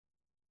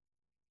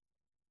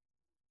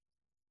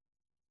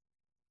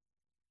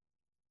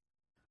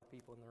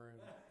people in the room.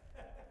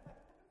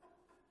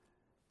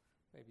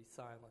 Maybe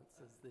silence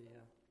is the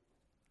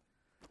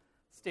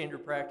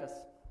standard practice.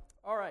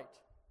 All right.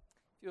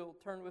 If you'll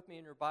turn with me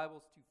in your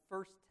Bibles to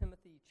 1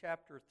 Timothy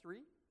chapter 3.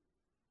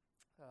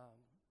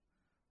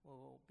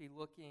 We'll be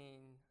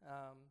looking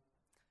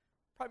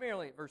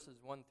primarily at verses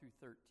 1 through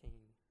 13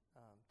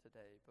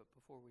 today. But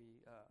before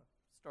we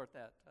start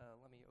that,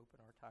 let me open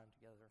our time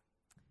together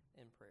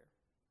in prayer.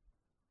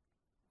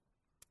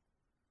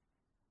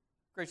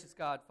 Gracious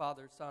God,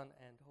 Father, Son,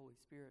 and Holy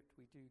Spirit,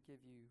 we do give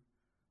you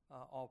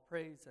all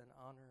praise and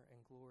honor and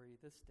glory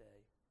this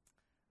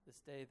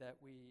day that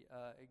we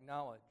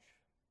acknowledge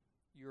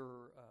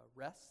your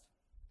rest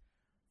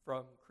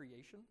from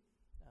creation,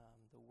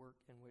 the work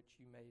in which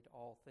you made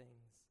all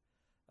things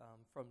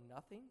from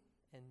nothing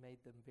and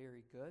made them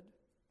very good.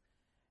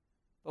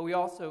 But we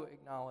also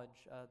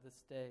acknowledge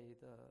this day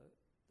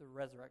the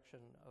resurrection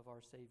of our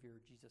Savior,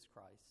 Jesus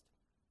Christ,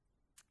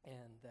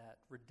 and that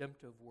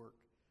redemptive work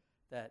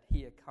that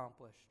he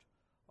accomplished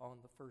on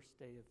the first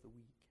day of the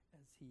week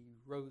as he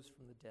rose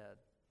from the dead.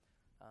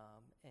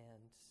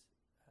 And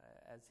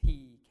as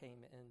he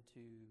came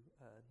into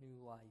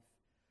new life,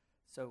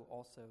 so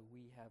also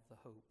we have the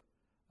hope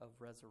of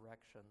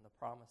resurrection, the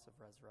promise of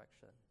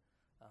resurrection,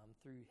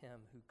 through him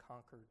who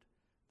conquered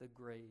the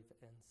grave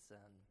and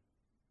sin.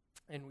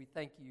 And we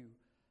thank you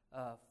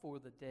for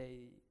the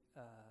day,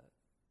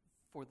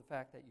 for the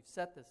fact that you've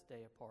set this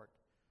day apart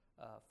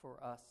for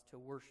us to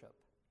worship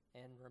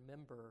and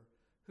remember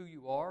who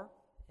you are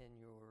in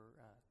your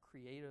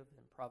creative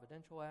and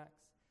providential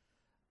acts,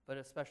 but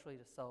especially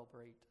to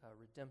celebrate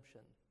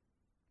redemption,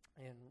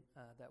 and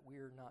that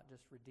we're not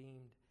just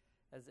redeemed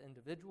as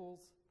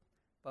individuals,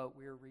 but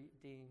we're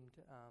redeemed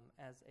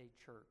as a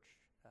church,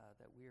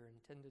 that we are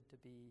intended to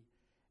be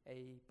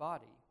a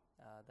body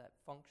that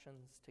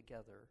functions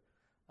together,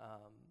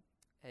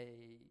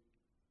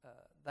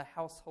 the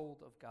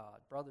household of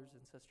God, brothers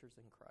and sisters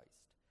in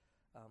Christ,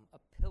 a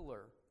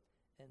pillar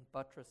and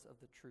buttress of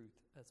the truth,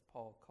 as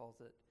Paul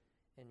calls it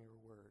in your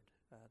word.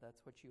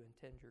 That's what you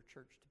intend your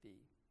church to be.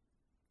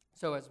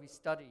 So as we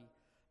study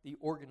the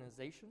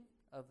organization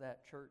of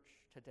that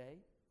church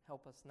today,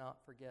 help us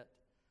not forget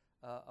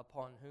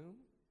upon whom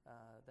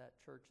that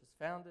church is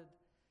founded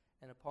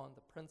and upon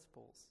the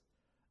principles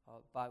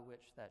by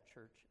which that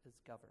church is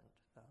governed,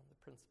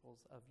 the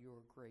principles of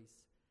your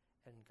grace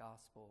and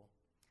gospel.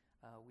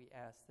 We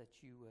ask that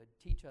you would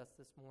teach us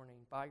this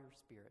morning by your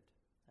Spirit.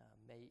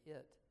 May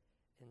it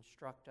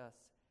instruct us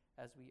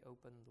as we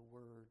open the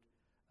word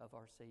of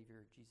our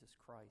Savior, Jesus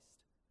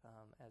Christ,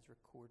 as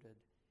recorded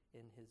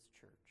in his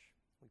church.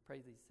 We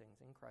pray these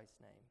things in Christ's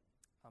name.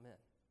 Amen.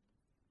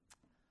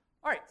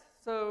 All right,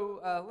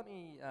 so let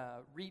me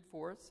read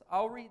for us.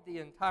 I'll read the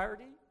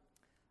entirety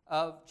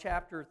of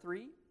chapter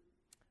 3.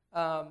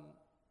 But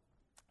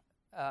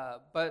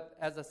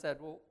as I said,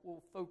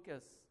 we'll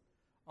focus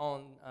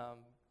on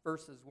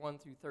verses 1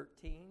 through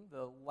 13.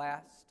 The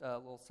last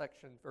little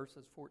section,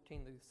 verses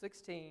 14 through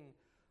 16,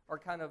 are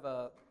kind of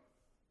a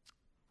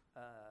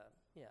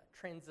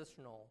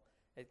transitional.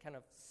 It kind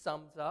of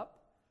sums up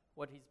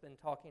what he's been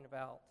talking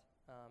about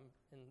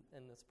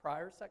in this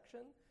prior section,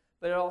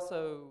 but it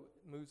also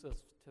moves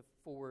us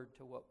forward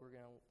to what we're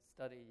going to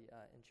study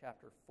in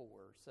chapter 4.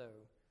 So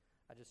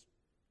I just,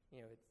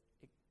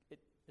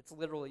 it's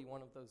literally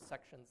one of those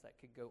sections that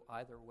could go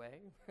either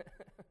way.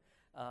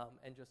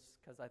 And just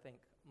because I think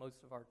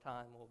most of our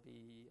time will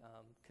be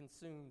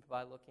consumed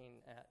by looking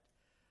at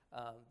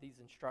these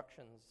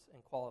instructions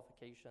and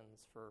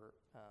qualifications for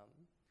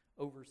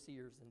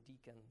overseers and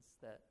deacons,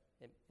 that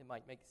it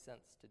might make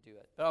sense to do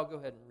it. But I'll go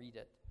ahead and read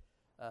it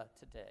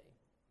today.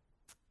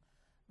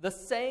 The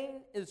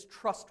saying is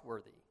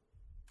trustworthy.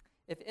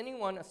 If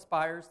anyone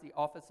aspires the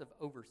office of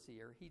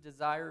overseer, he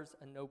desires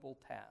a noble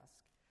task.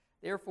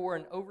 Therefore,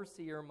 an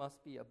overseer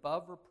must be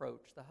above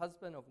reproach, the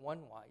husband of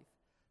one wife,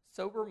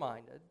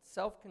 sober-minded,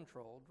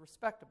 self-controlled,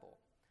 respectable,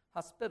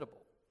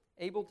 hospitable,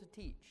 able to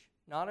teach,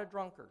 not a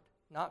drunkard,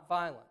 not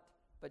violent,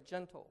 but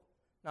gentle,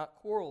 not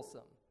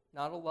quarrelsome,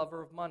 not a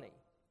lover of money.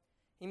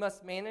 He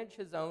must manage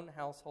his own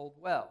household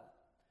well,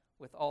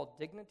 with all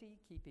dignity,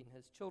 keeping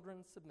his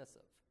children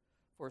submissive.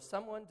 For if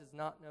someone does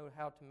not know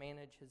how to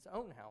manage his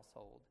own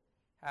household,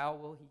 how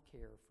will he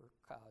care for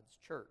God's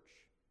church?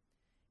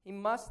 He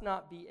must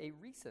not be a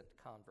recent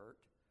convert,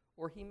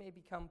 or he may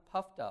become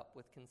puffed up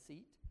with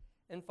conceit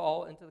and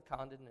fall into the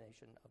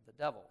condemnation of the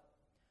devil.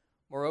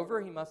 Moreover,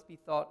 he must be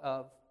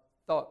thought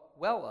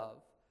well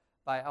of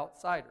by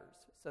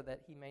outsiders, so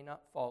that he may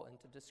not fall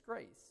into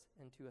disgrace,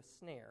 into a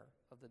snare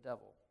of the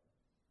devil.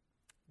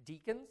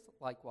 Deacons,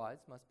 likewise,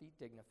 must be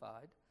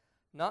dignified,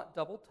 not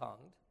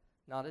double-tongued,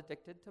 not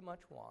addicted to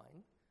much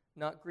wine,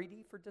 not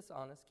greedy for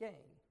dishonest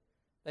gain.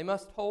 They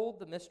must hold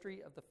the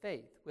mystery of the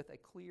faith with a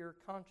clear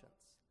conscience.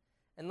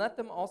 And let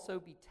them also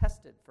be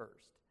tested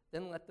first.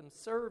 Then let them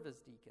serve as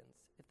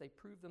deacons if they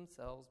prove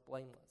themselves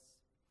blameless.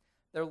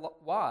 Their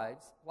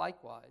wives,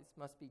 likewise,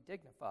 must be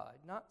dignified,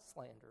 not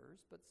slanderers,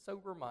 but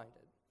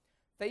sober-minded,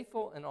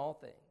 faithful in all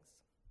things.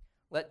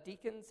 Let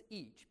deacons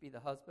each be the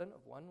husband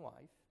of one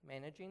wife,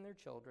 managing their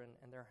children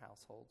and their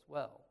households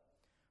well.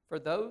 For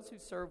those who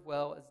serve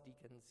well as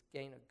deacons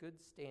gain a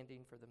good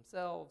standing for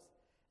themselves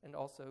and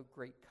also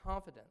great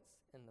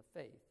confidence in the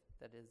faith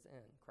that is in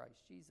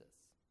Christ Jesus.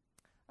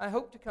 I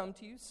hope to come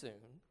to you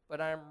soon, but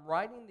I am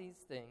writing these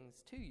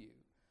things to you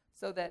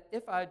so that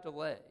if I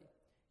delay,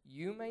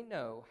 you may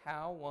know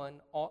how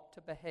one ought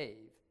to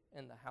behave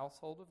in the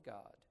household of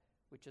God,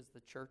 which is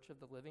the church of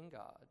the living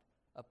God,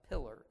 a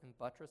pillar and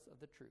buttress of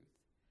the truth.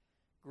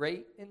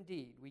 Great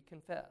indeed, we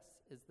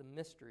confess, is the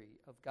mystery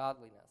of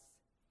godliness.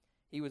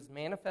 He was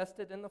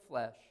manifested in the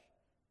flesh,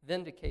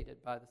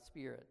 vindicated by the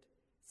Spirit,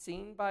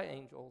 seen by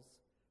angels,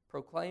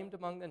 proclaimed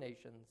among the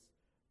nations,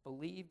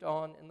 believed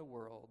on in the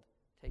world,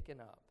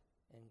 taken up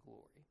in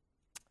glory.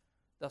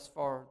 Thus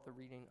far, the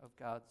reading of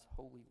God's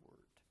holy word.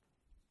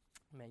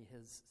 May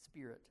his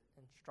Spirit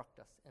instruct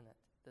us in it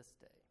this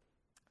day.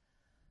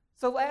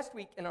 So last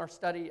week in our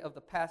study of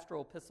the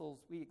pastoral epistles,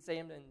 we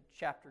examined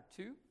chapter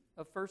 2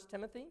 of 1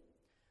 Timothy,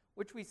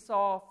 which we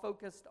saw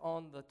focused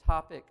on the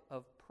topic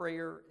of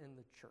prayer in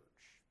the church.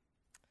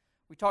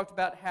 We talked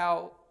about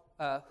how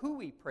who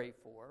we pray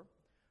for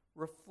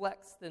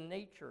reflects the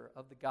nature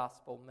of the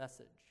gospel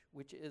message,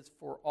 which is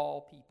for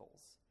all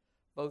peoples,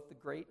 both the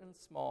great and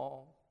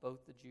small,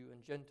 both the Jew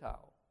and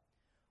Gentile.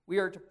 We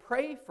are to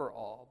pray for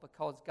all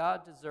because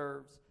God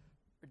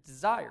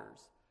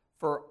desires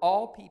for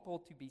all people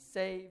to be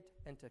saved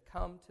and to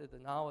come to the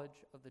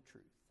knowledge of the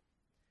truth.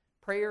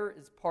 Prayer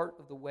is part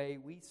of the way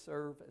we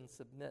serve and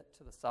submit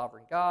to the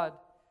sovereign God.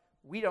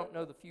 We don't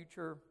know the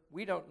future.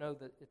 We don't know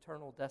the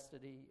eternal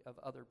destiny of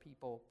other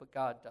people, but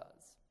God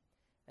does.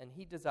 And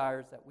he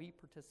desires that we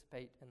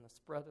participate in the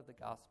spread of the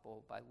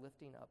gospel by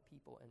lifting up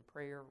people in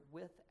prayer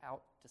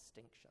without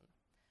distinction.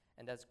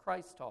 And as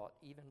Christ taught,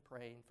 even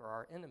praying for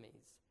our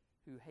enemies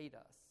who hate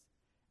us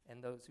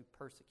and those who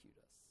persecute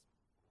us.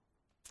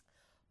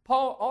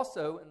 Paul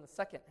also, in the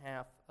second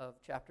half of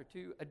chapter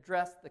 2,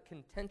 addressed the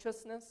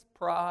contentiousness,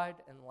 pride,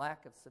 and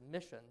lack of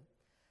submission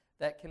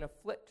that can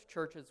afflict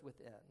churches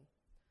within,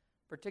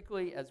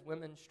 particularly as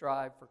women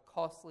strive for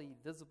costly,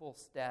 visible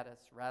status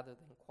rather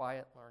than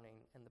quiet learning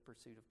and the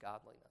pursuit of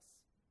godliness.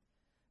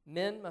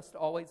 Men must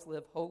always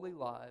live holy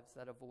lives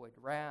that avoid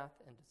wrath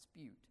and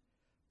dispute,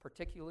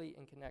 particularly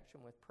in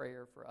connection with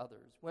prayer for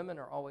others. Women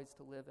are always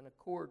to live in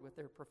accord with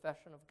their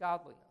profession of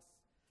godliness,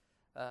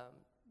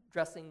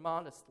 dressing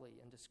modestly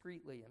and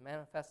discreetly and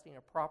manifesting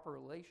a proper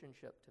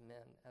relationship to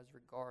men as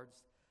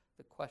regards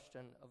the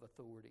question of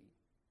authority.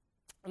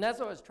 And as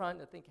I was trying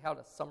to think how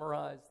to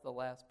summarize the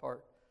last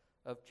part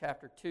of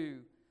chapter 2,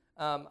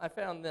 I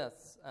found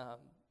this.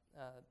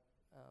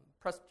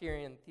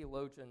 Presbyterian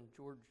theologian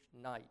George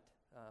Knight,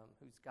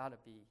 who's got to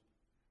be,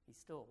 he's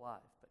still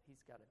alive, but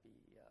he's got to be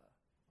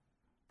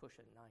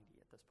pushing 90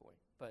 at this point.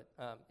 But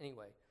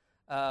anyway,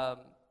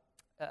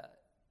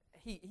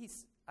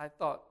 he's, I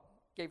thought,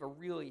 gave a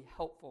really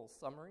helpful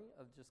summary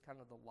of just kind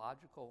of the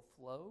logical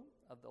flow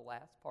of the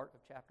last part of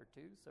chapter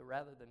 2. So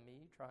rather than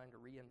me trying to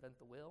reinvent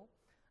the wheel,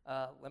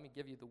 let me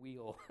give you the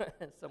wheel.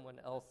 Someone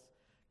else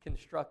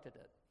constructed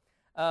it.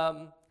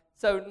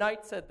 So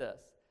Knight said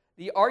this: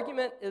 the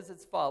argument is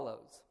as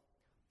follows.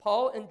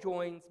 Paul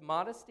enjoins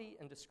modesty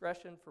and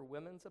discretion for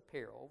women's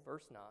apparel,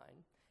 verse 9,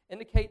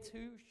 indicates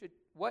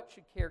what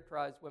should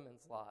characterize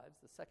women's lives,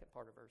 the second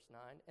part of verse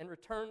 9, and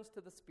returns to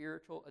the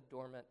spiritual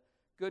adornment,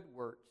 good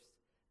works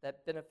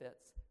that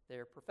benefits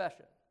their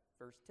profession,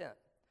 verse 10.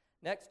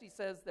 Next, he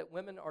says that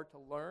women are to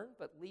learn,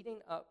 but leading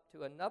up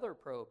to another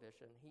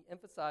prohibition, he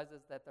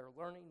emphasizes that their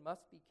learning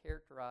must be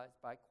characterized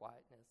by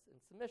quietness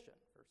and submission,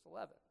 verse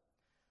 11.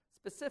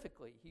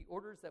 Specifically, he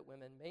orders that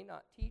women may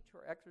not teach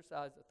or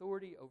exercise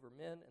authority over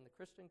men in the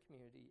Christian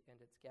community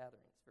and its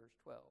gatherings, verse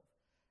 12.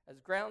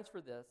 As grounds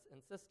for this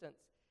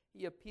insistence,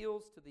 he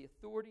appeals to the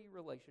authority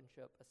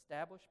relationship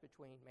established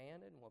between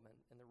man and woman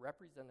and the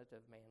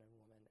representative man and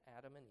woman,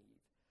 Adam and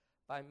Eve,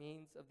 by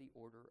means of the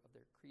order of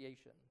their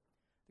creation.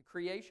 The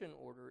creation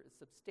order is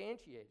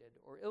substantiated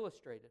or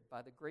illustrated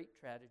by the great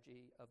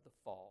tragedy of the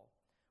fall,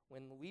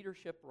 when the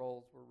leadership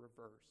roles were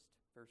reversed,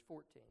 verse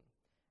 14.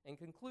 In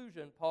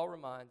conclusion, Paul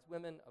reminds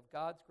women of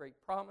God's great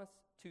promise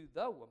to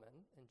the woman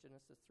in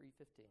Genesis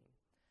 3:15,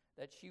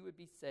 that she would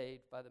be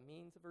saved by the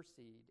means of her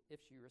seed if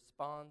she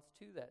responds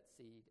to that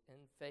seed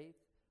in faith,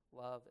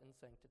 love, and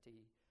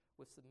sanctity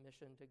with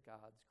submission to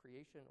God's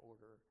creation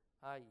order,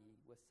 i.e.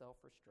 with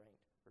self-restraint,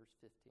 verse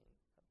 15.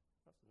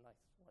 That's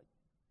nice.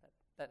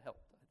 That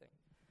helped, I think.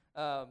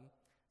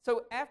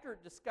 So after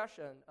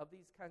discussion of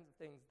these kinds of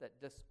things that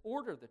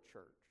disorder the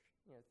church,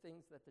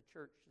 things that the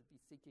church should be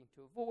seeking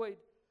to avoid,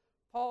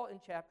 Paul in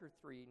chapter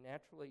 3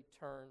 naturally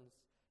turns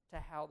to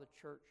how the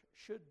church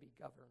should be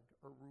governed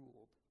or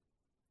ruled.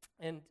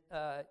 And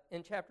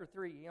in chapter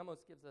 3, he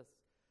almost gives us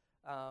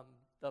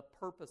the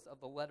purpose of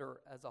the letter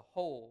as a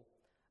whole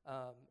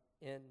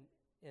in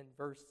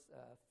verse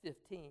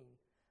 15.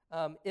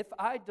 If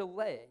I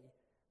delay,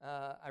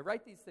 I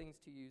write these things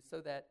to you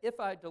so that if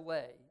I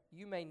delay,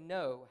 you may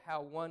know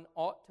how one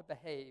ought to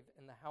behave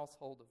in the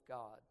household of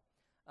God,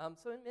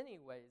 So in many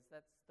ways,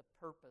 that's the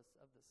purpose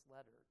of this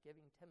letter,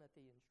 giving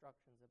Timothy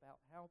instructions about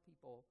how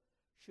people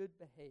should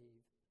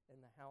behave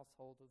in the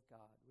household of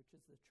God, which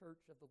is the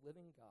church of the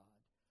living God,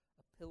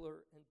 a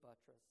pillar and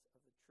buttress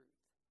of the truth.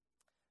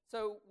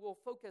 So we'll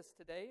focus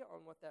today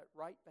on what that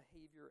right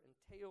behavior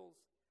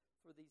entails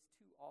for these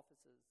two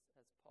offices,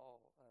 as Paul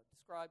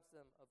describes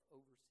them, of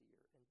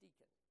overseer and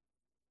deacon.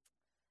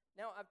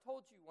 Now, I've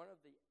told you one of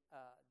the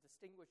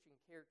distinguishing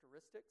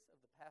characteristics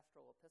of the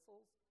pastoral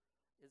epistles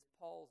is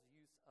Paul's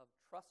use of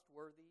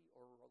trustworthy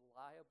or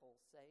reliable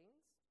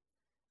sayings.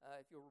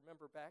 If you'll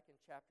remember back in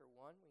chapter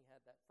 1, we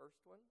had that first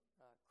one.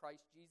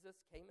 Christ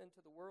Jesus came into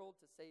the world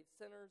to save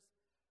sinners,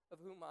 of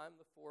whom I'm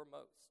the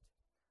foremost.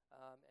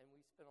 And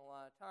we spent a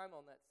lot of time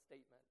on that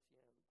statement,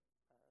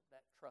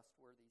 that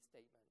trustworthy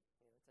statement.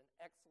 It's an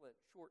excellent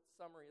short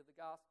summary of the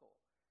gospel.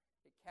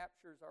 It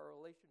captures our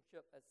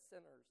relationship as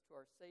sinners to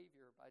our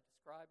Savior by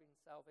describing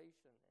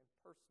salvation in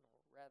personal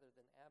rather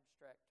than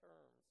abstract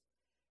terms.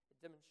 It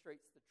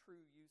demonstrates the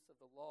true use of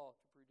the law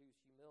to produce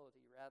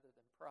humility rather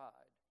than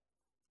pride.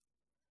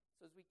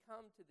 So as we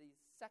come to the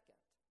second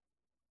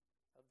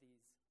of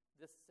these,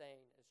 this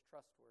saying is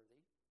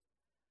trustworthy,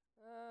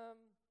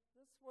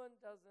 this one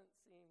doesn't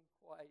seem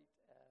quite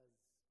as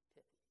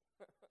pithy.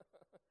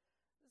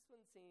 This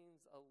one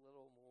seems a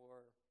little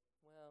more,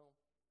 well,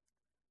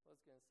 I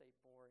was going to say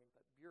boring,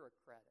 but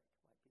bureaucratic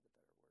might be the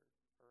better word.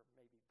 Or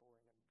maybe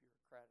boring and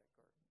bureaucratic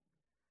or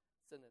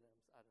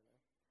synonyms, I don't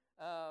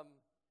know.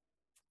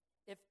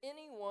 If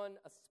anyone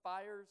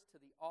aspires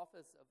to the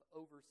office of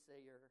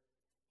overseer,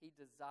 he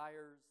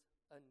desires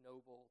a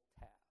noble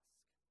task.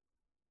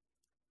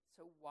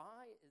 So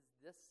why is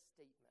this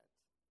statement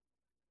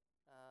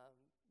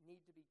need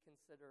to be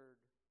considered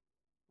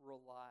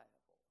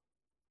reliable,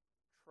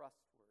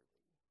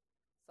 trustworthy,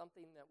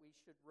 something that we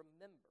should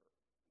remember?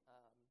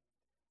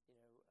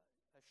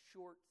 A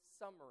short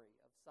summary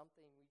of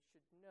something we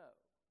should know.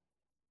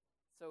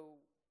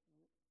 So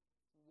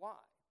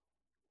why?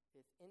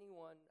 If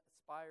anyone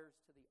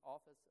aspires to the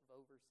office of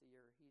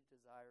overseer, he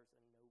desires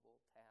a noble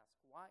task.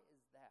 Why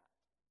is that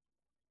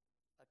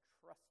a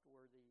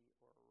trustworthy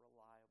or a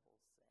reliable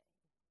saying?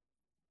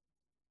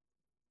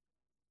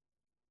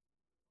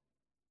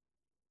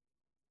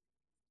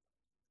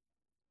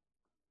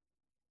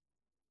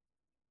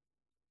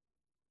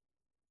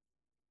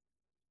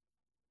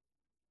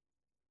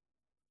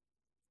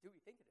 Do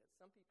we think it is?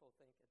 Some people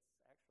think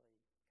it's actually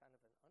kind of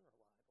an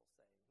unreliable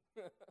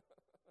saying.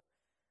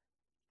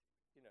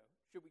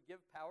 Should we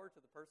give power to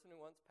the person who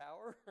wants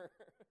power?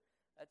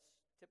 That's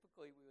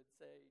typically, we would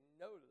say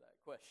no to that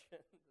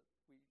question.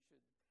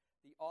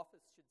 The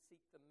office should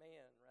seek the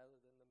man rather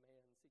than the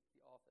man seek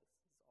the office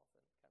is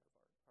often kind of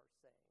our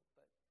saying.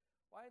 But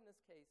why in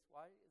this case,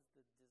 why is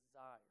the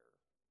desire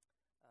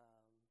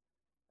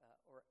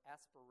or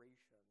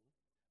aspiration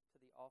to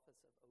the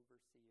office of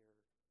overseer,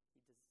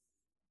 he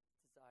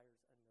desires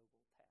a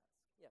noble task?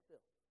 Yeah, Bill.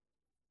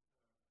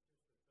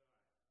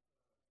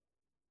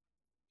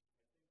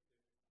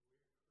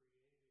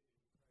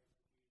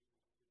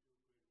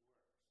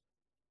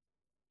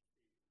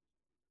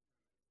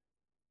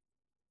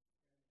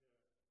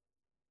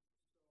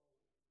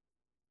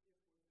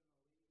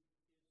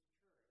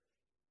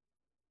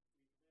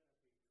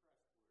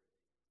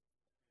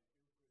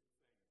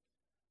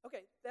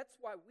 Okay, that's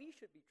why we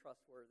should be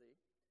trustworthy.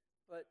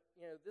 But,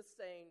 this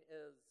saying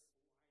is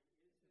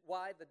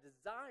why the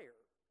desire,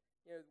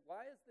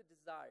 why is the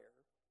desire,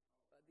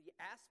 the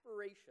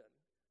aspiration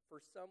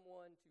for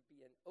someone to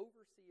be an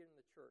overseer in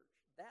the church,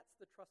 that's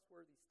the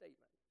trustworthy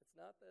statement. It's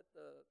not that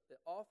the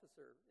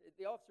officer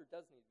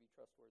does need to be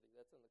trustworthy.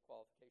 That's in the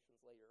qualifications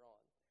later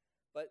on.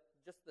 But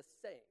just the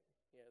saying,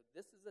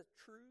 this is a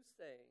true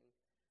saying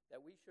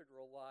that we should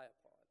rely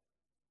upon.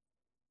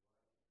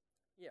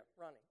 Yeah,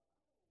 Ronnie.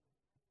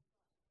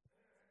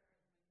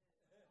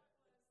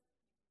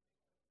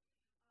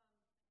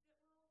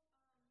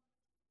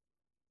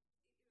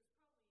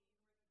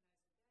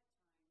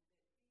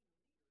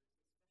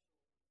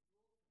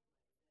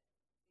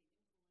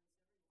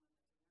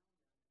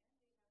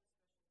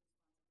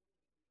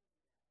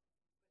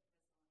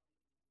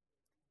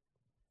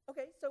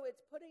 Okay, so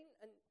it's putting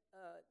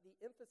the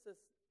emphasis,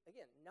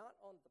 again, not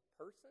on the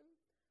person,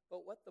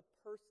 but what the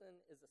person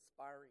is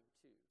aspiring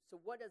to.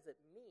 So what does it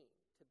mean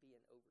to be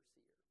an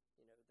overseer?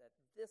 That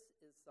this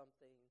is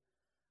something,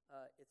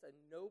 it's a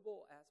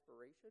noble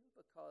aspiration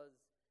because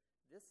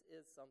this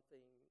is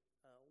something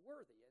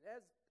worthy. And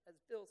as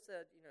Bill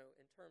said,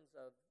 in terms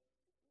of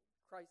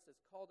Christ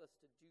has called us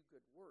to do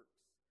good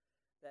works,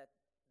 that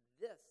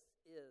this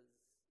is,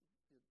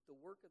 the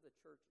work of the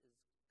church is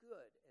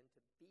good, and to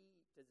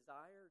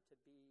desire to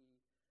be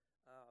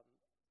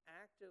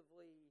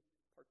actively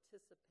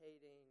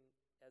participating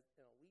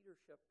in a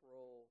leadership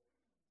role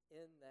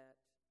in that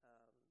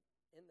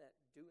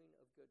doing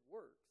of good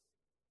works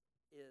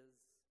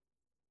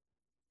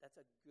that's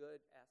a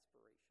good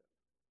aspiration.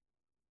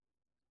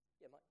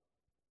 Yeah, Mike.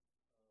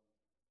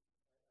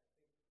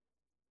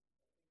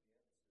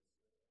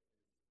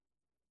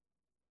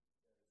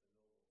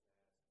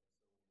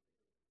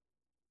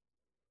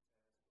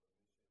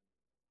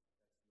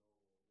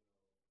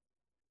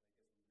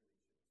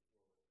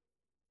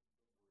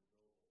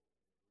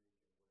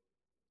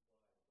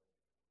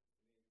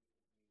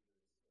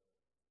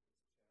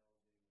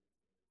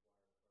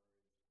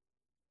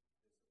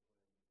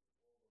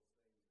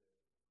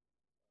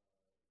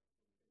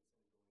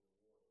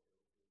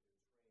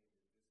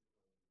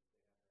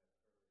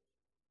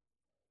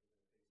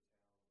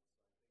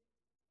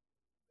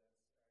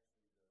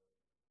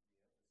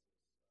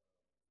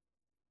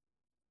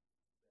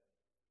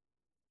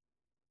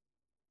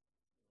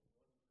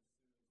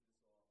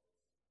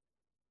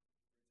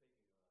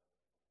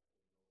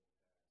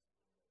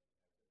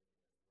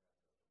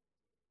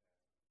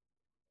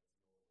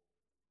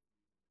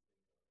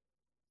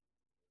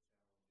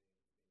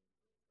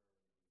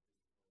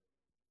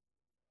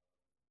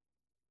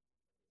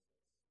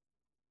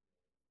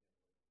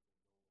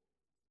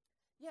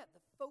 Yeah,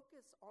 the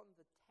focus on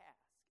the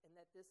task, and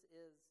that this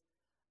is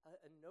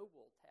a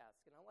noble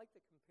task. And I like the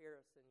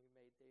comparison you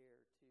made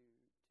there to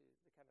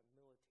the kind of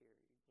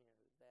military,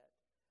 that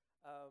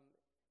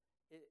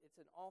it's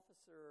an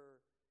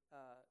officer,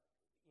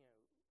 you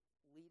know,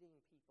 leading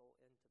people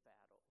into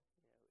battle.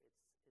 It's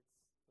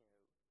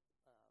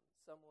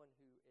someone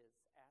who is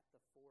at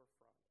the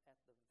forefront, at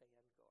the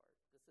vanguard.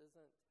 This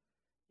isn't,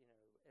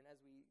 and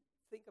as we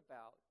think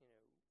about,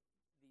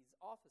 these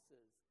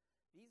offices,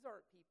 these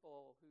aren't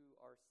people who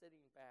are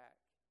sitting back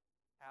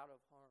out of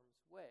harm's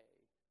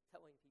way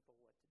telling people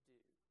what to do,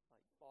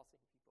 like bossing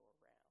people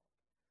around.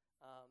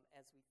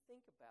 As we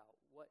think about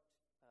what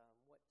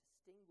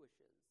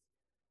distinguishes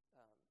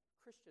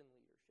Christian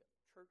leadership,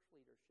 church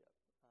leadership,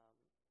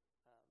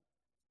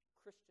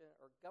 Christian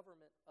or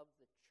government of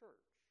the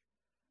church,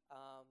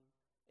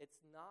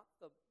 it's not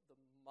the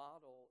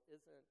model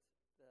isn't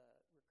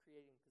we're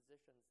creating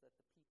positions that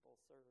the people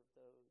serve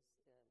those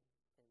in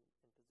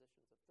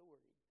positions of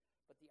authority,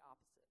 but the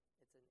opposite.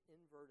 It's an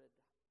inverted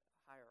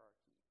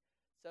hierarchy.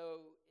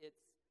 So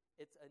it's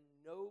a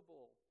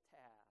noble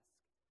task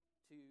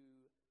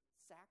to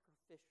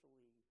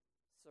sacrificially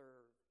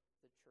serve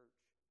the church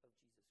of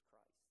Jesus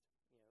Christ.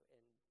 And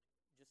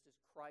just as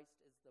Christ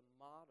is the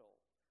model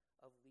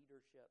of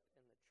leadership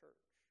in the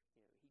church,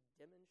 he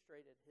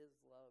demonstrated his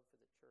love for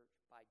the church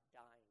by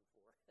dying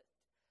for it.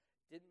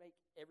 Didn't make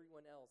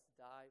everyone else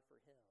die for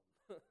him,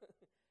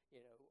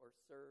 or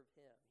serve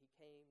him. He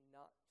came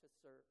not to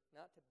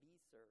be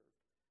served,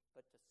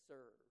 but to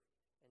serve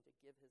and to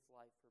give his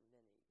life for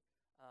many.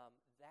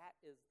 That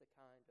is the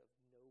kind of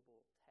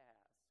noble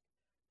task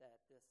that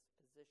this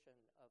position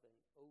of an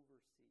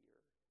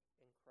overseer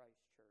in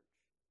Christ's church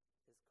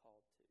is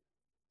called to.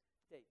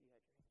 Dave, you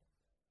had your hand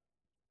up.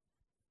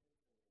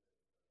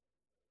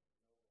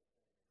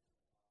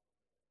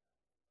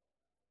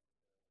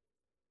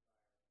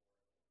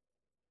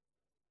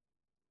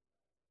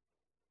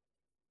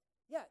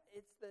 Yeah,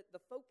 it's the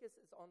focus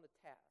is on the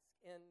task.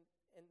 And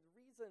the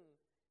reason,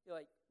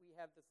 we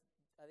have this,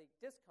 I think,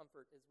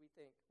 discomfort is we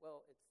think,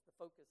 well, it's the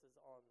focus is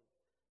on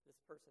this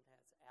person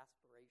has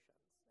aspirations.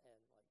 And,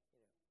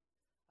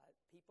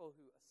 people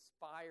who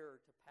aspire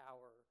to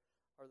power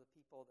are the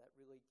people that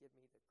really give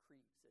me the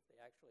creeps if they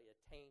actually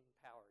attain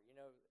power,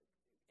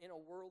 in a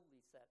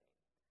worldly setting.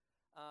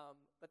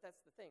 But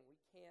that's the thing. We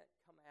can't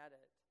come at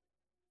it,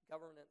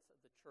 governance of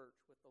the church,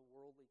 with the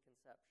worldly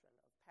conception of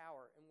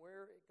power. And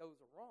where it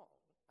goes wrong,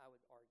 I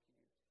would argue,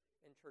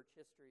 in church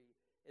history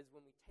is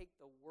when we take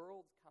the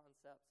world's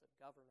concepts of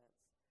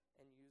governance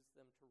and use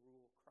them to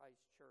rule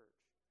Christ's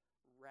church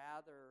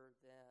rather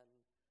than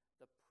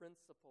the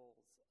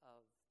principles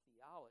of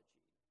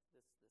theology.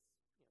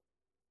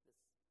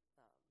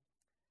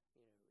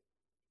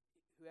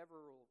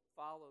 Whoever will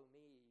follow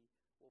me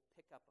will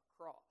pick up a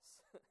cross.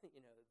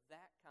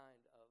 That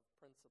kind of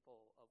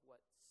principle of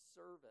what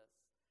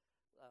service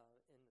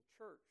in the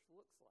church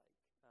looks like.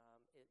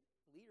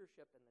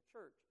 Leadership in the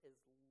church is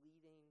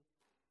leading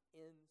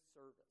in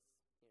service.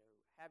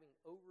 Having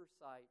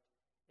oversight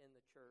in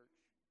the church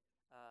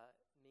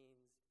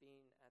means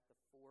being at the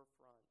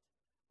forefront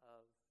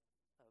of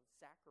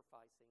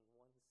sacrificing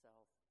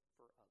oneself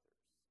for others.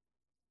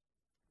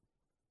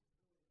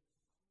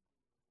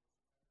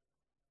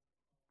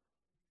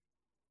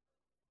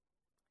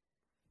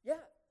 Yeah.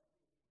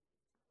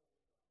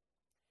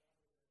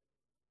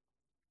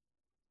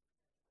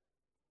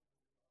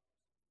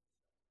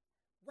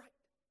 Right.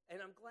 And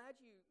I'm glad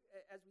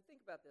as we think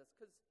about this,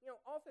 because,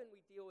 often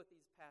we deal with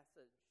these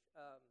passages,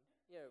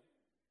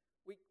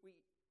 we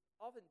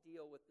often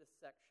deal with this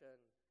section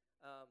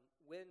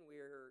when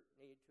we're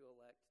need to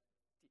elect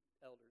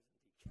elders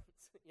and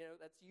deacons.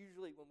 That's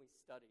usually when we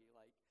study,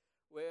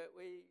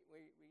 we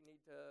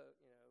need to,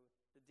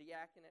 the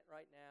diaconate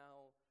right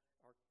now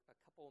are a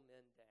couple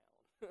men down.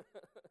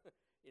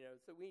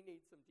 So we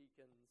need some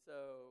deacons.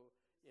 So,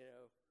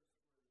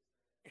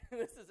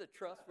 this is a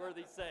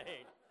trustworthy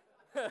saying.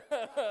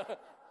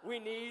 We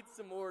need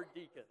some more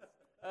deacons.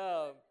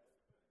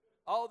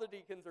 All the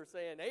deacons are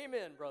saying,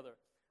 amen, brother.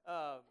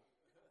 But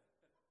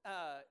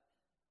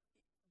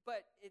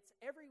it's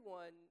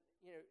everyone,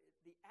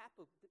 the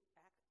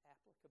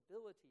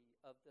applicability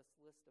of this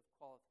list of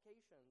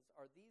qualifications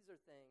these are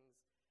things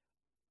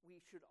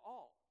we should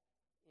all,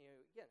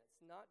 again,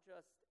 it's not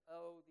just,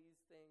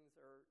 these things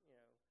are,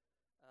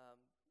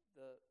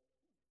 the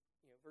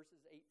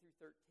verses 8 through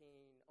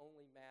 13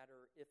 only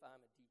matter if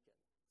I'm a deacon.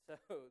 So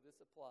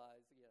this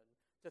applies, again,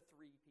 to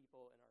 3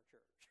 people in our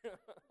church.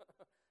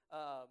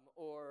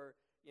 Or,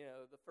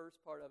 the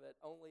first part of it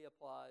only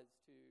applies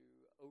to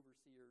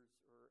overseers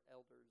or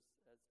elders,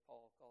 as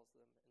Paul calls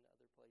them in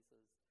other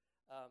places.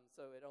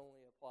 So it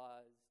only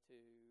applies to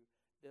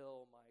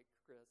Bill, Mike,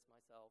 Chris,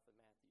 myself, and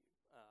Matthew.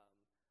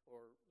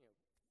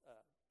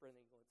 Brent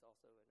England's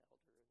also an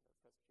elder in the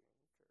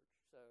Presbyterian Church.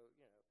 So,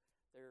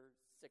 there's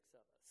 6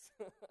 of us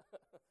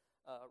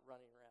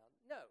running around.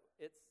 No,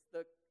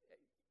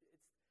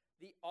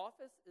 the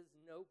office is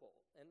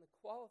noble, and we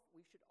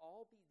should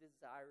all be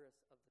desirous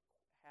of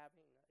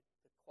having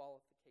the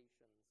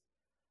qualifications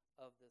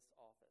of this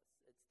office.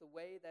 It's the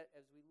way that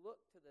as we look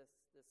to this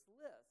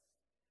list,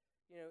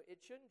 it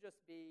shouldn't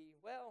just be,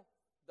 well,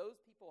 those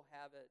people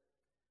have it,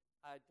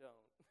 I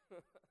don't.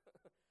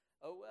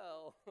 Oh,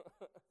 well,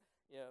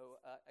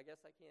 I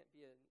guess I can't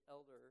be an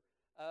elder.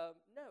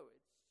 No,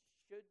 it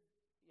should,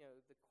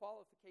 the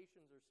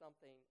qualifications are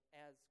something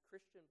as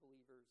Christian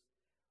believers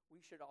we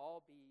should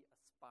all be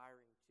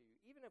aspiring to,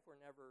 even if we're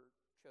never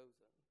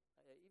chosen,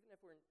 even if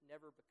we're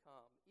never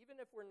become, even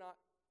if we're not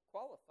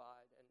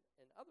qualified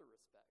in other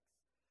respects.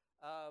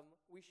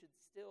 We should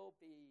still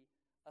be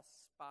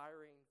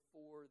aspiring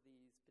for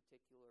these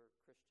particular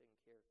Christian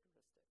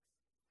characteristics.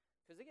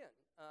 Because again,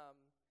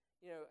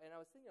 and I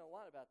was thinking a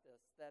lot about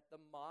this, that the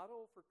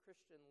model for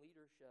Christian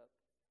leadership,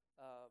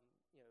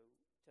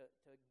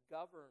 to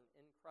govern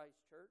in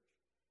Christ Church,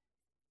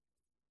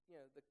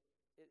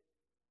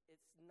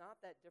 it's not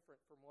that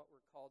different from what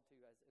we're called to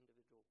as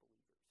individual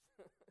believers.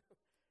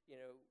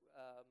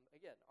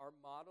 Again, our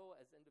model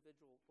as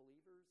individual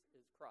believers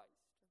is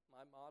Christ.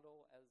 My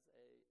model as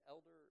an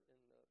elder in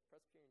the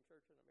Presbyterian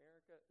Church in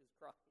America is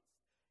Christ.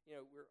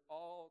 We're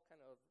all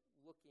kind of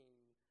looking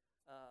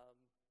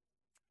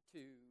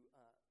to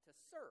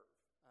serve.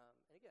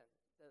 And again,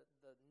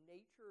 the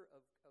nature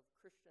of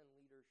Christian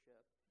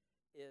leadership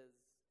is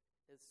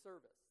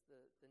service.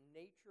 The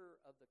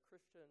nature of the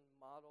Christian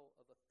model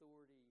of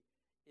authority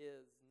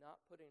is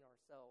not putting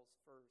ourselves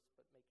first,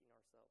 but making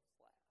ourselves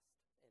last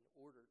in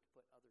order to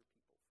put other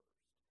people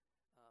first.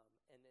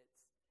 And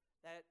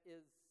that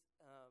is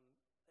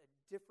a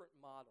different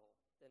model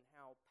than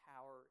how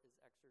power is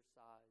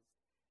exercised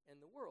in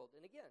the world.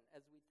 And again,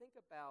 as we think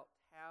about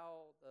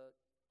how the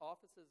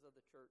offices of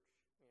the church,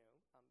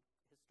 I'm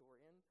a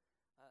historian,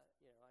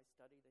 I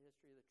study the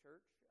history of the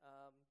church.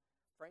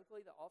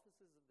 Frankly, the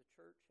offices of the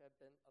church have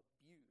been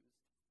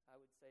abused, I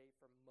would say,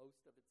 for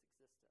most of its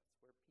existence,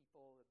 where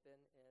people have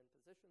been in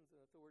positions of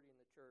authority in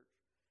the church,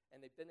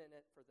 and they've been in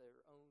it for their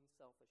own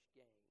selfish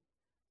gain,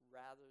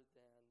 rather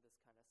than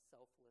this kind of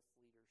selfless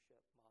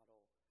leadership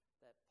model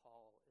that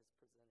Paul is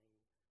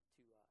presenting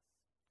to us.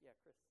 Yeah,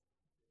 Chris?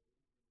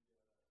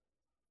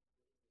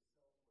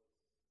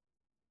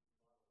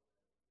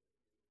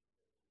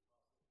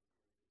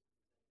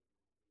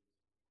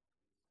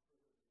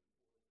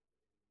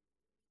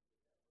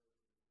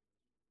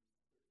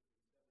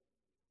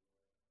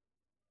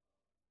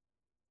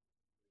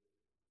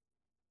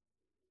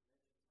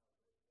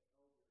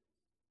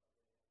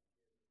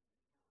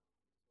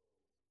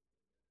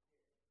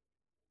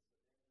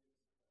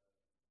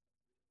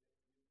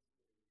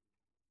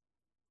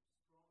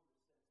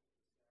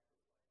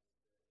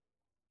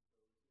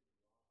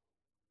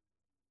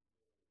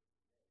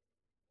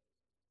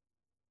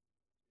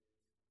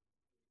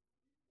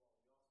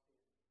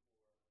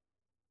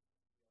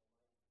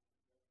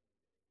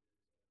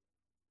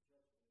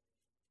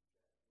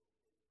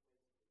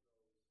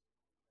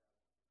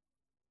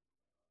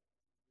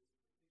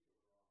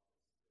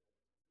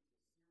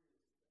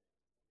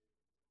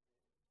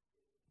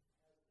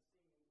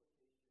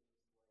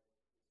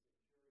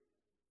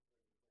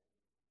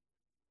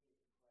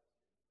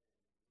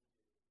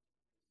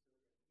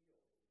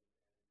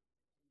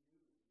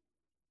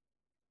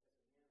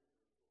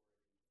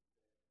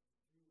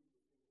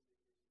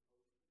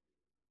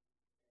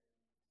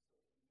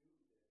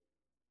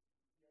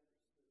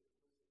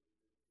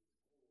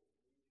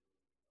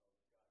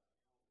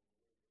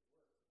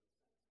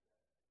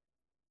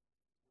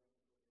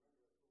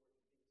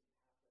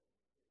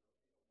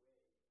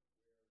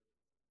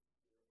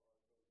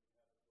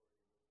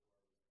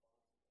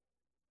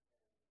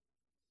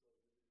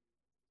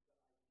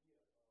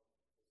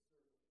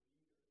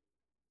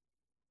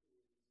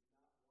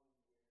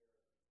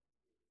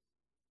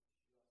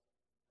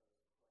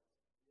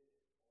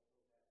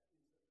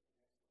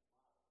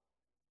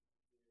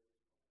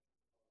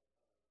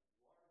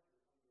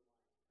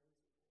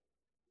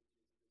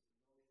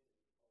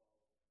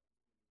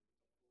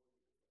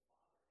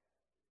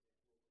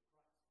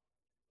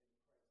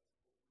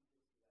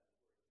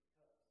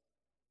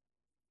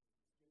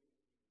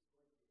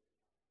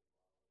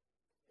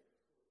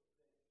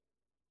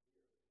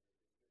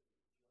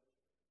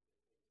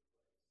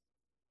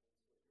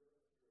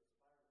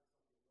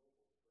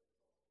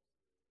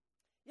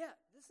 Yeah,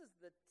 this is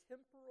the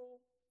temporal,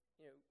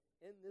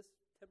 in this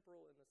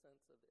temporal in the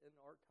sense of in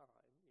our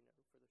time,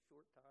 for the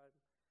short time,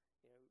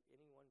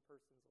 any one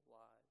person's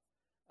alive,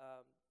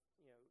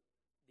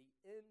 the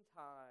end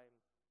time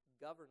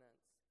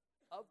governance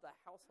of the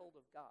household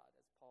of God,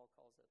 as Paul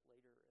calls it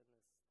later in this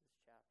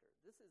chapter.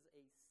 This is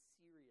a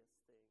serious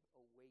thing,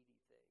 a weighty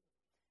thing.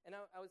 And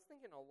I was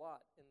thinking a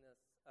lot in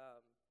this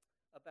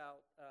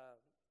about,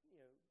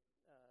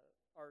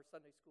 our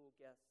Sunday school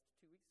guest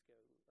 2 weeks ago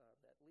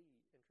that Lee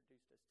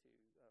introduced us to.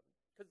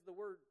 Because the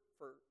word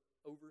for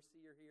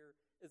overseer here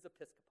is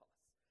episkopos.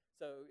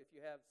 So if you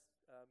have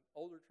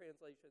older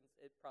translations,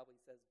 it probably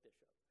says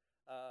bishop.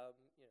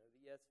 The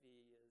ESV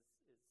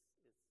is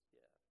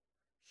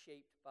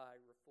shaped by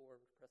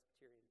Reformed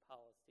Presbyterian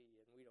policy,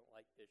 and we don't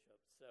like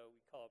bishops, so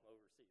we call them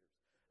overseers.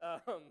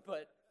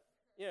 But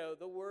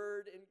the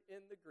word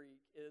in the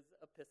Greek is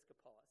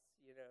episkopos,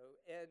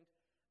 and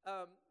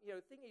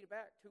thinking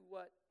back to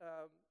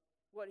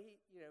what he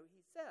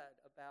said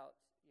about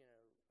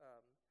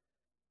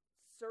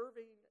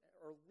serving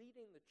or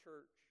leading the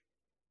church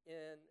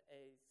in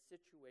a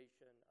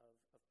situation of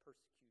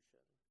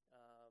persecution,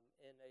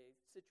 in a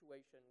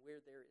situation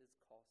where there is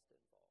cost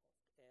involved,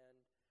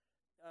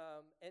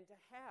 and to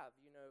have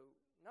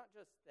not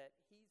just that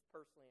he's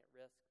personally at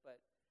risk,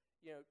 but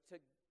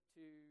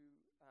to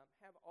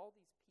have all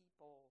these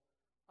people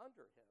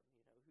under him,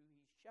 who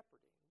he's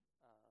shepherding,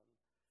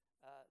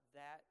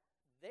 that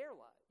their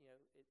life,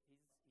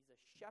 he's a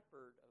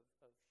shepherd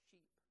of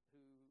sheep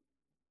who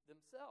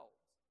themselves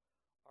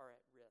are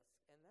at risk,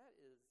 and that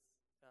is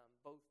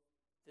both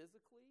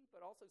physically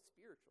but also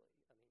spiritually.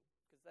 I mean,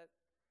 because that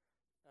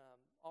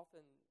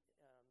often,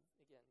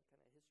 again, kind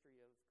of history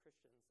of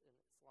Christians in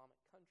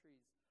Islamic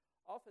countries,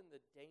 often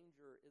the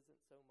danger isn't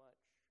so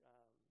much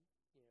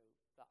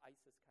the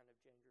ISIS kind of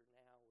danger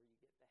now where you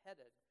get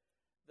beheaded.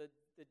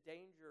 The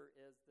danger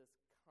is this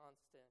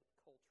constant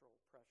cultural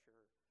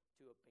pressure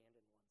to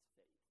abandon one's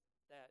faith.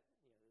 That,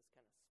 this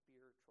kind of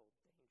spiritual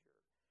danger.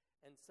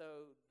 And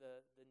so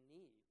the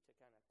need to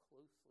kind of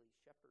closely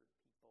shepherd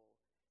people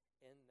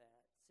in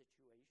that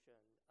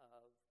situation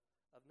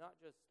of not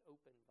just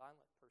open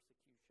violent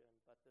persecution,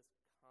 but this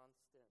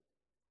constant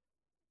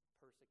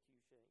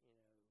persecution,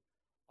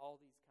 all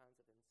these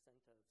kinds of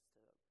incentives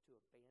to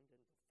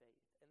abandon the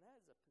faith. And that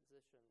is a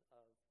position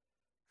of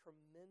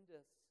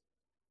tremendous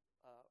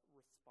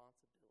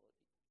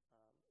responsibility,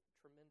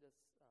 tremendous,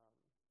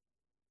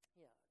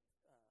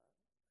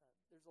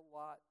 there's a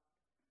lot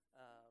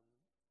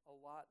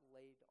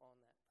laid on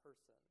that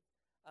person.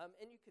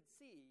 And you could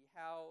see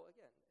how,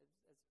 again,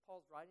 as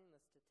Paul's writing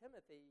this to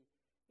Timothy,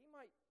 he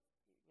might,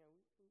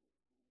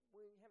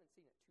 we haven't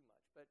seen it too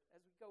much, but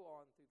as we go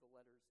on through the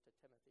letters to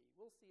Timothy,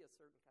 we'll see a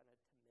certain kind of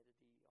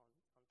timidity on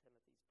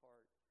Timothy's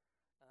part.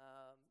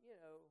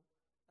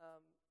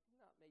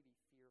 Not maybe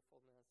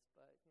fearfulness,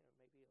 but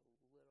maybe a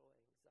little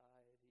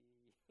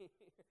anxiety, a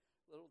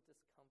little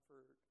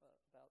discomfort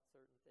about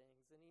certain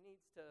things, and he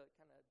needs to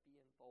kind of be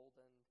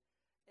emboldened.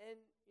 And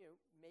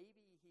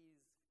maybe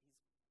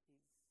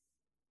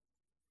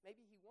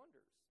maybe he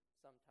wonders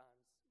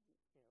sometimes,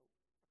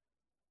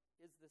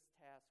 is this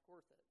task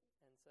worth it?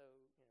 And so,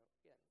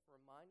 again,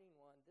 reminding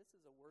one, this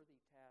is a worthy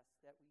task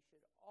that we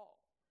should all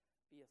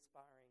be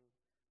aspiring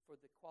for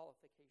the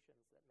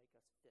qualifications that make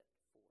us fit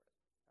for it.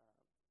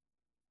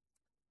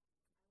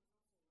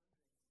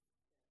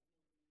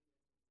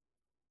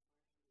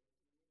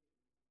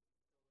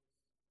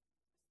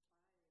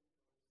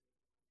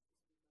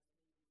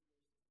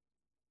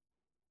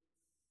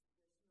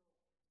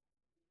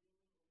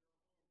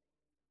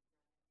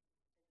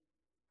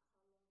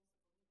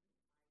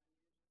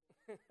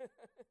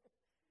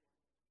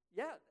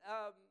 Yeah,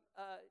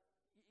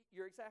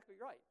 you're exactly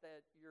right.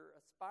 That you're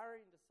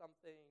aspiring to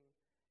something,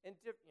 and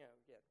again,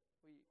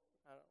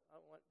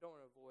 don't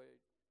want to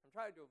avoid. I'm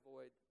trying to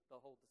avoid the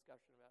whole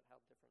discussion about how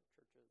different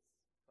churches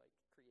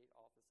create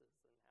offices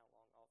and how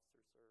long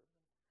officers serve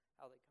and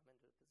how they come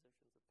into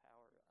positions of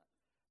power.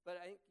 But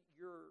I think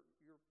your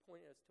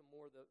point is to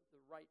more the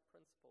right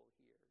principle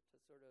here, to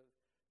sort of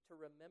to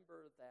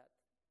remember that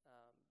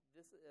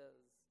this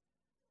is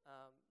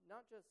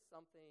not just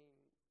something.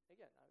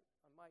 Again,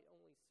 I might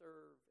only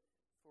serve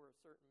for a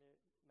certain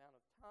amount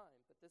of time,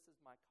 but this is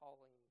my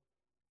calling,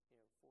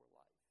 for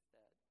life.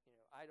 That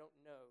I don't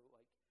know.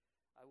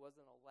 I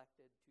wasn't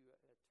elected to a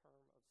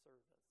term of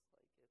service.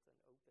 It's an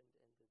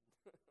open-ended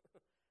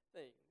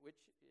thing, which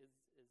is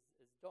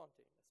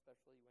daunting,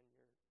 especially when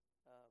you're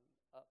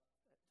up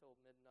until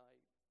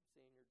midnight,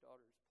 seeing your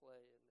daughters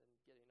play, and then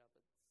getting up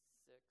at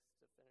 6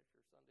 to finish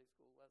your Sunday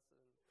school lesson.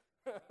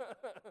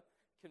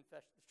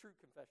 True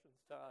confessions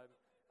time.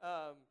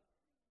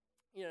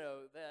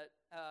 That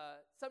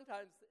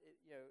sometimes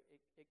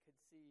it could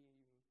seem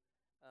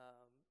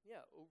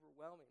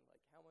overwhelming.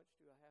 How much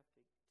do I have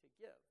to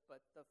give?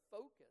 But the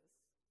focus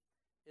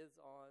is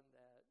on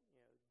that.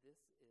 This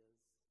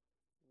is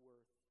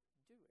worth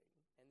doing,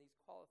 and these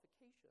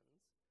qualifications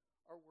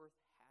are worth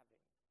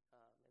having.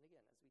 And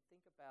again, as we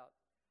think about,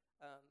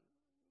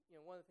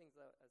 one of the things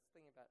I was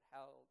thinking about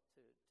how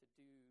to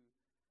do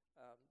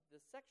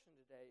this section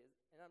today is,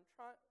 and I'm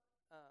trying.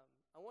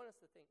 I want us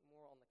to think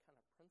more on the kind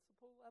of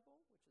principle level,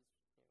 which is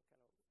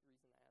kind of the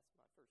reason I asked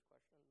my first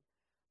question,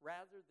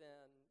 rather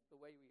than the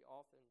way we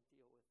often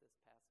deal with this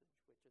passage,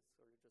 which is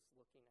sort of just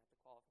looking at the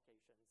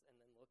qualifications and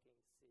then looking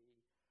to see,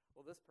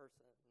 well, this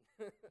person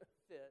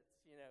fits.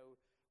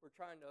 We're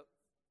trying to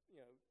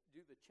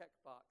do the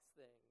checkbox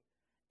thing,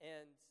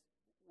 and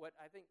what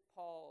I think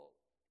Paul,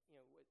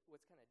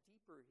 what's kind of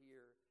deeper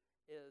here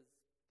is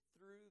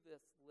through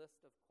this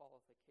list of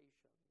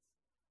qualifications,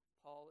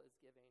 Paul is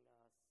giving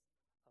us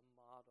a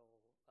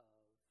model of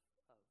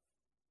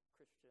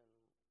Christian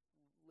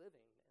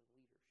living and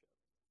leadership.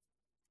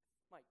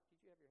 Mike,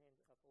 did you have your hand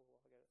up a little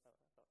while ago?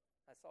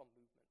 I saw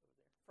movement over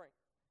there. Frank.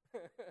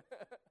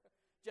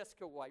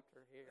 Jessica wiped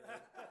her hair.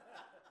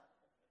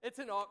 It's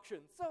an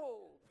auction.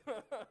 Sold.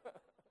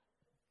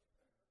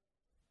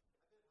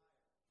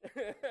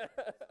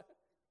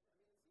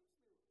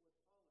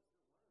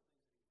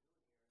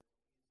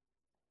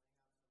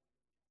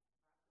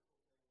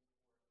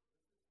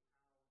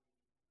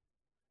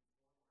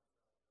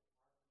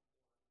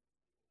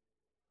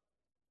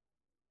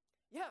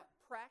 Yeah,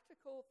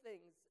 practical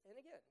things, and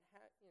again,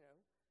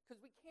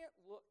 because we can't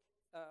look,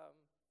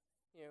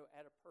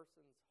 at a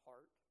person's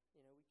heart.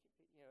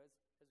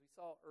 As we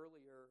saw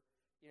earlier,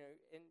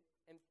 and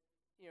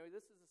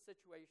this is a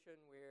situation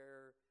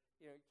where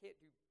you can't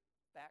do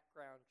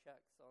background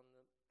checks on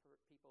the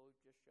people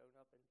who've just shown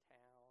up in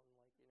town,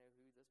 like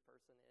who this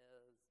person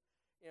is.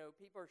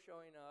 People are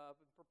showing up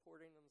and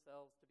purporting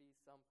themselves to be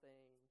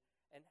something,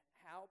 and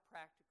how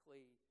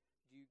practically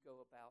do you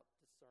go about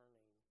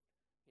discerning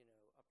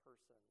a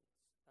person's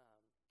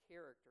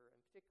character, and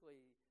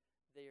particularly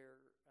their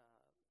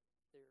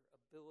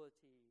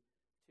ability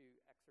to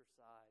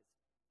exercise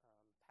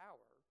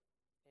power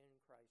in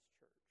Christ's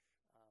church.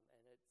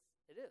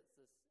 And it's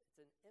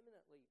an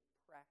eminently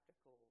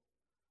practical list.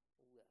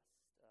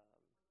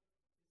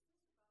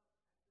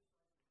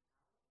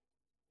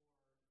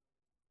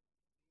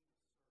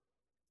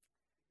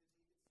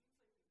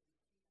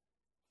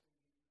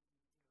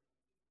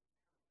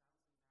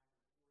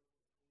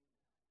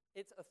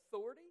 It's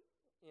authority,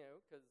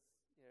 because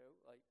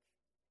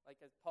like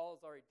as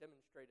Paul's already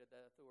demonstrated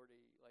that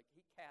authority, like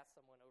he cast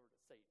someone over to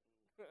Satan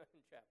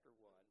in chapter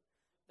 1.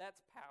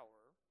 That's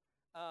power.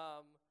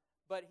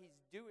 But he's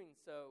doing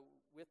so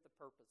with the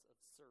purpose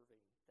of serving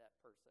that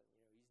person.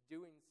 He's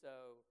doing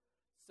so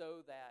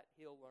that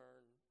he'll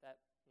learn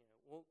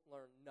won't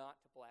learn not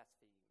to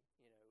blaspheme.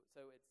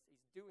 So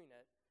he's doing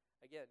it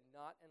again,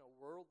 not in a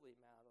worldly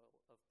model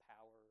of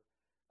power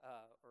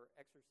or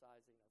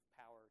exercising of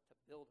power to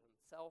build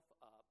himself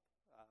up.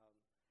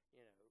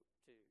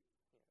 To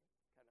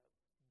kind of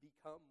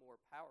become more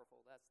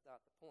powerful. That's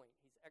not the point.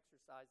 He's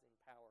exercising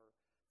power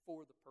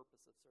for the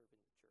purpose of serving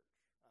the church.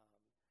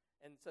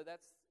 And so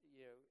that's,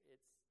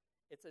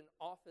 it's an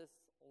office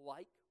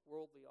like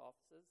worldly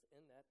offices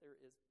in that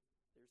there's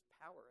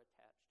power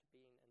attached to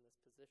being in this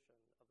position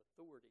of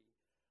authority,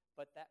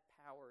 but that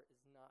power is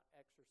not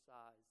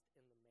exercised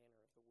in the manner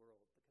of the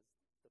world,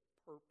 because the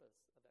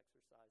purpose of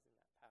exercising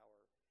that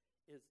power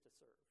is to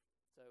serve.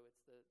 So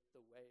it's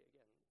the way,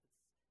 again,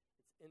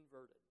 it's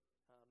inverted.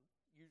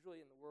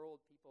 Usually in the world,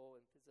 people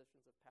in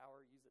positions of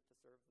power use it to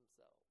serve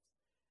themselves.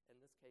 In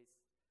this case,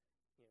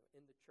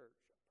 in the church,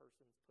 a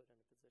person's put in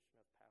a position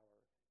of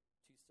power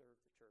to serve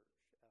the church,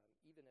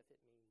 even if it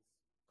means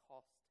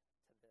cost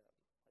to them.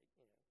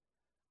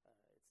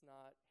 It's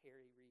not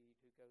Harry Reid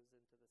who goes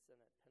into the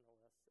Senate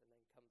penniless and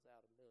then comes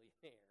out a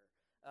millionaire.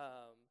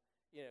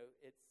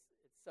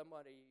 It's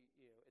somebody.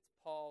 It's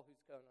Paul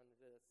who's gone under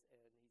this,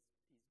 and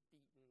he's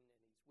beaten and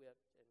he's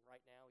whipped, and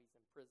right now he's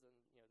in prison.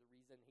 The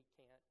reason he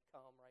can't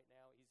come right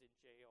now, he's in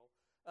jail.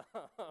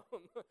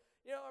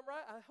 I'm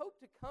right. I hope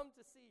to come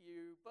to see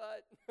you,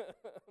 but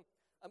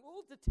I'm a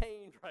little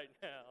detained right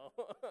now.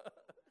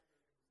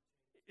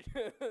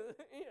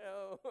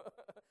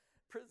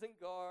 Prison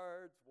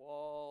guards,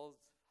 walls.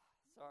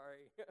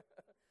 Sorry.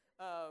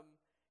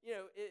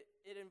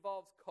 It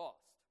involves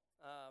cost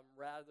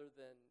rather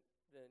than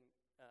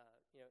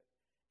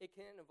it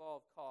can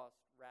involve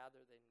cost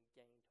rather than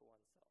gain to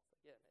oneself.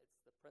 Again, it's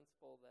the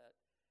principle that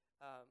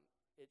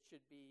it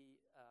should be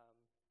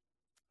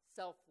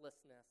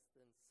selflessness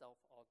than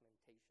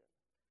self-augmentation,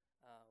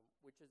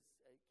 which is,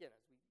 again,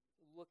 as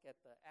we look at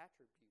the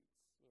attributes,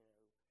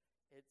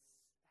 it's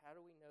how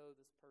do we know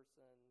this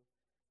person,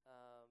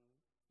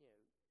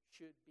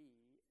 should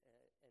be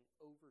an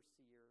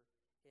overseer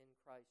in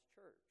Christ's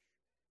church?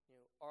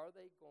 Are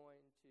they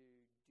going to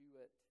do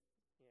it,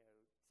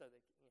 so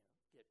they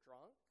get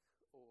drunk,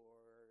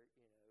 or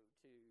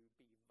to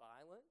be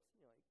violent?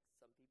 Like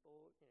some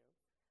people, this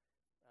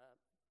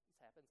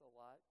happens a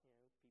lot.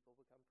 People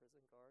become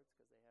prison guards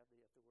because they have the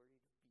authority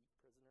to beat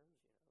prisoners.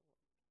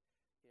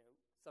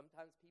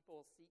 Sometimes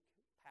people seek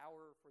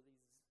power for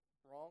these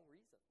wrong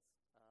reasons.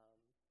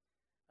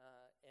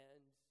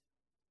 And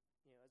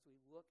as we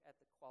look at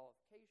the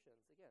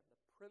qualifications, again, the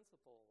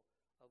principle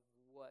of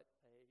what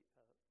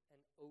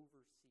an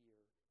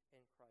overseer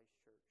in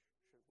Christ's church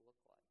should look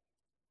like.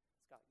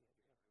 Scott, you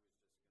had your hand.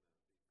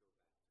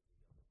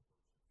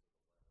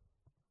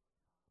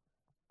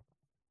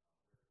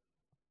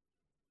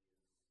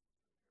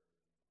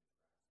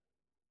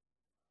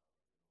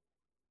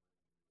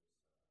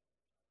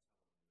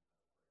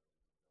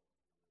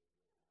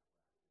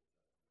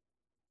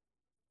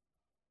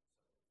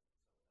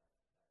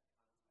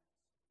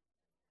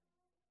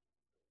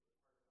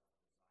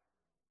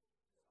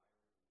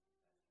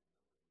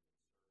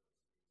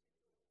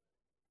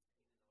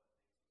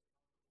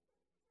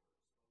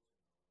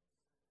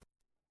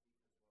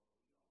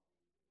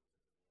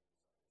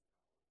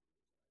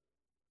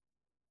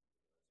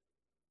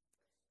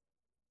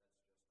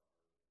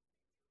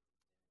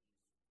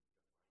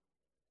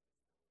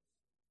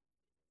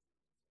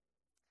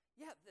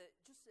 Yeah,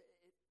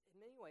 in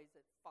many ways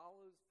it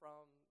follows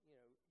from,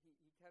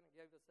 he kind of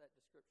gave us that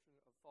description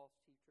of false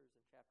teachers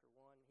in chapter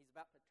 1. He's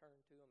about to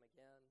turn to them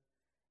again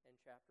in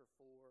chapter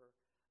 4.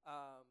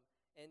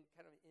 And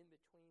kind of in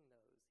between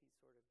those, he's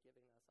sort of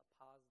giving us a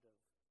positive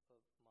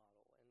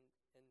model. And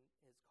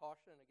his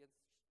caution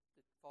against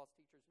the false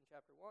teachers in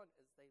chapter 1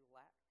 is they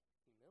lack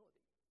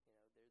humility.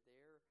 They're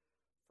there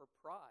for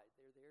pride.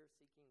 They're there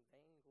seeking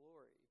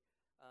vainglory,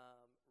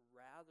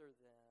 rather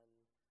than,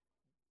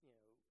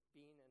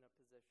 being in a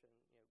position,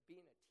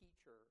 being a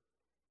teacher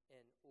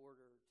in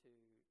order to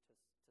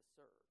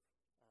serve,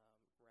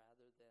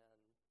 rather than,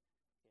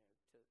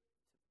 to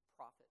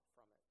profit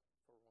from it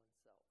for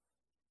oneself.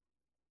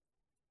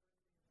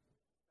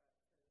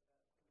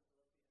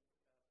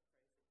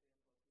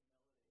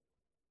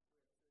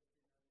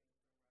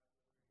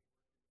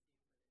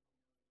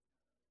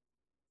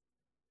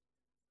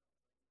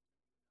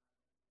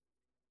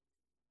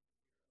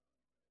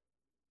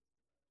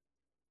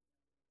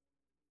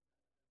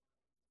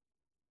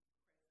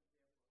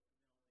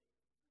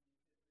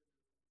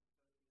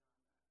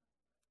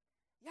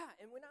 Yeah,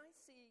 and when I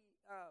see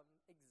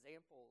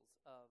examples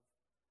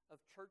of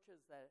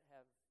churches that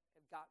have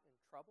gotten in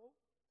trouble,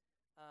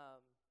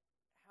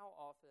 how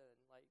often,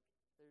 like,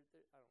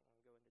 I don't want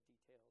to go into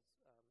details.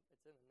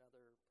 It's in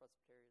another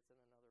presbytery. It's in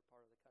another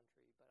part of the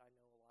country, but I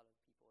know a lot of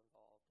people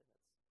involved,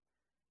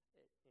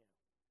 and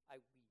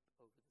I weep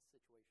over the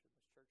situation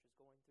this church is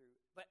going through.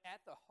 But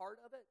at the heart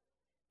of it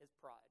is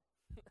pride.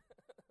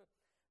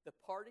 The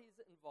parties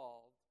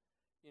involved,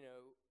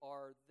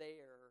 are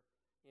there,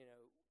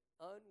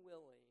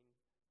 unwilling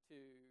to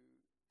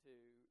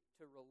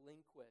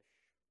relinquish,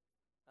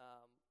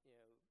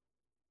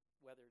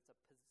 whether it's a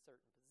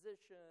certain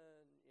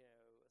position,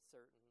 a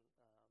certain,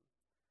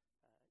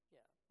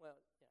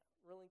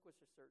 relinquish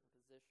a certain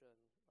position.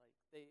 Like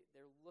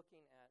they're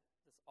looking at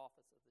this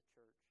office of the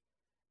church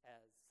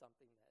as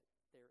something that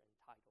they're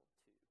entitled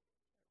to,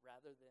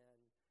 rather than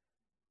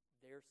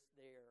they're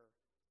there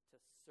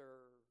to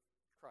serve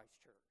Christ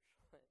Church.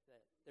 That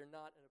they're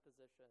not in a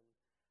position,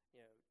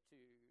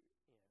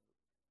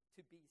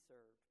 to be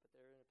served, but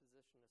they're in a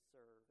position to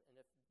serve. And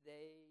if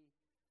they,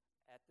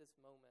 at this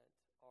moment,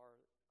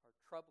 are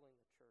troubling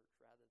the church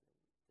rather than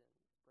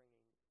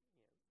bringing,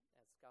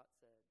 as Scott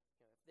said,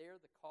 if they're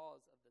the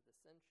cause of the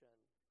dissension,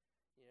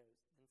 then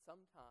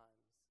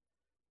sometimes,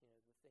 the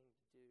thing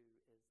to do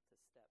is to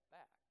step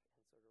back and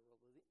sort of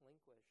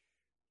relinquish,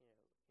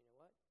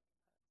 what?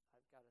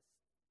 I've got to,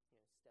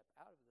 step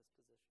out of this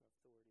position of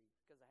authority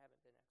because I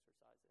haven't been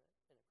exercising it in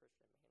a Christian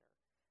manner.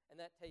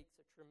 And that takes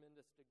a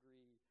tremendous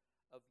degree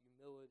of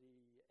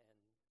humility and,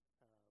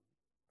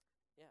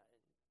 and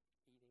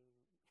eating,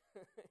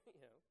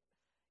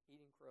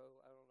 eating crow,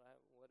 I don't know,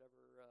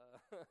 whatever.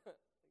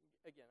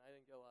 Again, I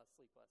didn't get a lot of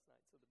sleep last night,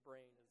 so the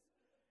brain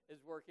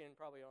is working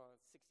probably on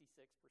 66%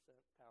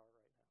 power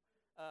right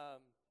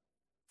now.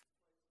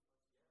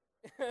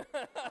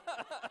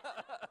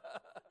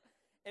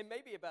 And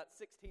maybe about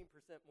 16%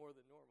 more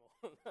than normal.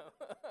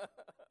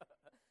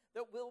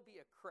 There will be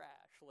a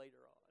crash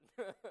later on.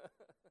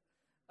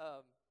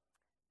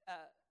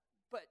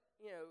 But,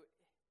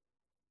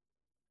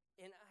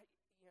 and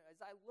as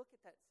I look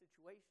at that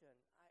situation,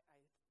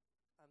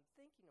 I'm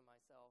thinking to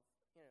myself,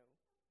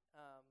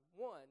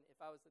 one, if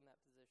I was in that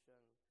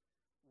position,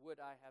 would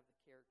I have the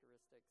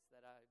characteristics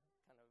that I'm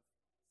kind of,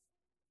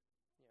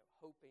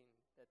 hoping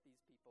that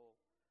these people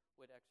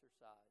would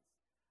exercise?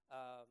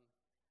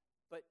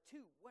 But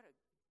two, what a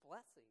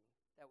blessing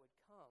that would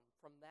come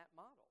from that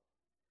model.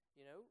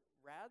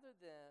 Rather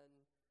than,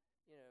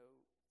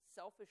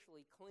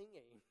 selfishly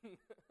clinging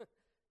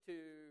to,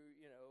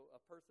 a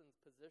person's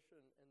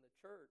position in the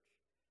church,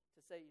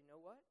 to say, you know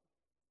what?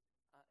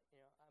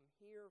 I'm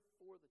here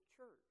for the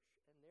church,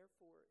 and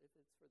therefore, if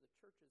it's for the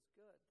church's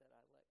good that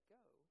I let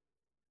go,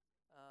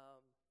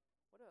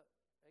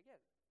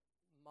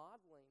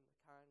 modeling the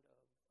kind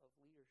of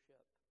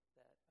leadership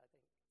that I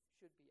think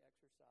should be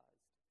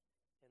exercised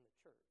in the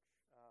church.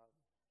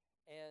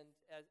 And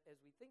as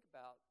we think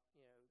about,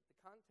 the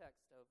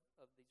context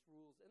of these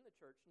rules in the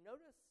church,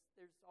 notice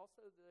there's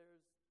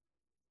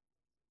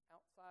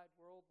outside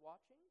world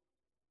watching.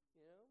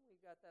 We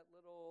got that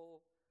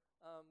little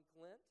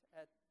glint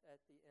at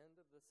the end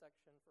of the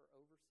section for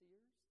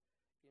overseers.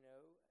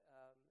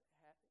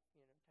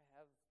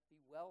 To be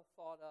well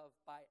thought of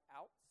by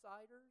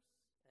outsiders,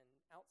 and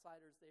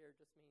outsiders there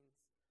just means,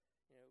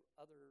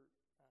 other.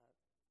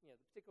 The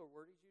particular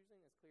word he's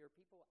using is clear.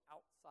 People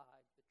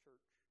outside the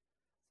church.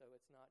 So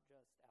it's not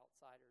just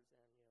outsiders and,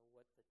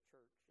 what the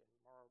church in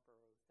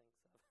Marlboro thinks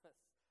of us.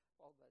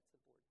 Well, that's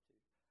important too.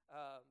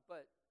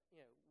 But,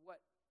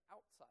 what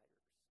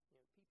outsiders,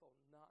 people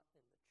not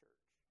in the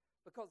church.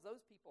 Because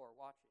those people are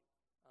watching.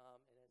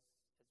 And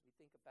as we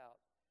think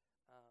about,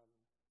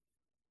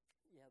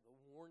 the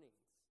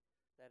warnings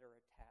that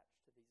are attached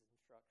to these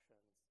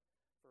instructions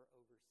for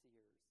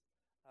overseers.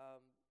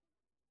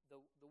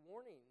 The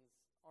warnings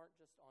aren't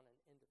just on an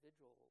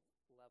individual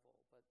level,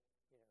 but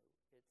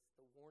it's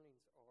the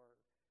warnings are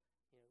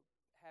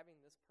having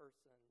this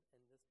person in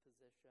this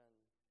position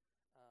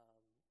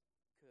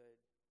could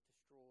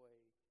destroy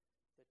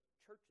the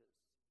church's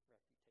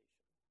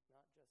reputation,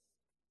 not just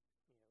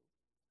wreak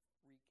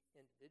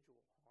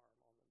individual harm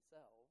on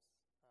themselves,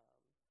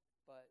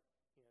 but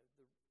the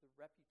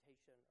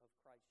reputation of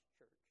Christ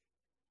Church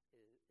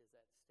is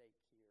at stake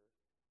here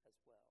as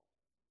well.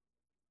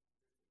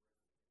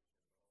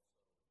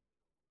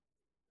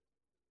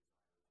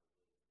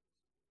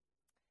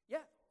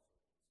 Yeah,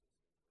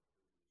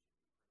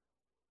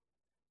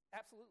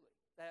 absolutely.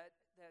 That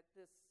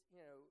this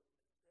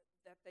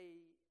that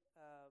they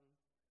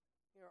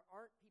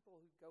aren't people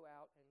who go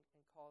out and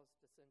cause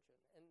dissension.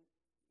 And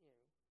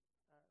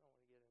I don't want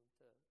to get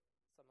into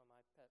some of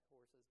my pet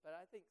horses, but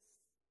I think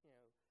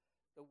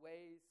the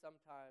way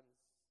sometimes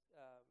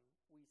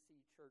we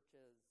see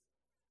churches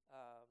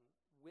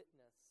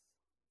witness,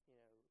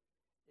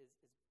 is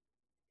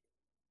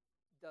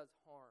does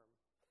harm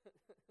to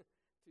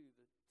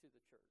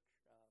the church.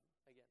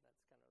 Again,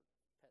 that's kind of a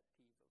pet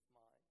peeve of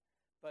mine.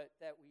 But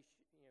that we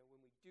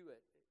when we do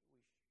it,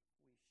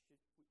 we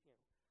should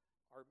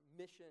our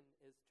mission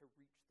is to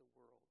reach the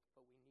world,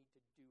 but we need to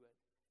do it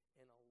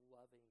in a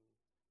loving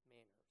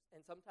manner.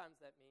 And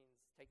sometimes that means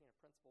taking a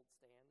principled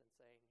stand and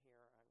saying,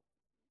 here,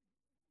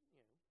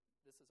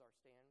 this is our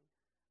stand.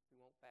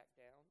 We won't back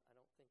down. I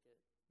don't think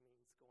it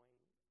means going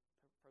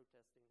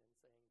protesting and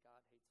saying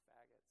God hates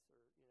faggots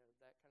or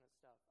that kind of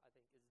stuff. I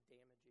think is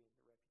damaging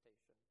the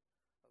reputation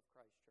of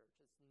Christ Church.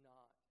 It's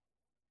not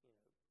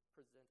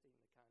presenting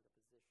the kind of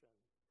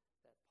position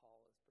that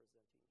Paul is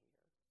presenting here.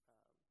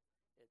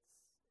 It's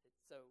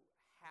so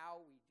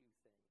how we do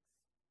things,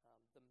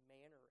 the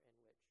manner in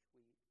which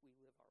we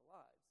live our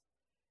lives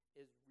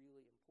is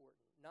really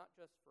important, not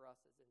just for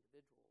us as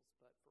individuals,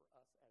 but for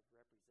us as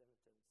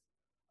representatives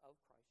of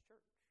Christ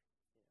Church.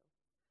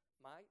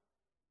 My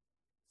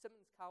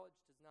Simmons College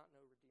does not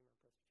know Redeemer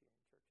Presbyterian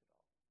Church at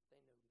all.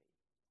 They know me.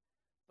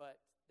 But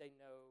they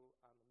know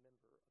I'm a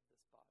member of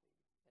this body.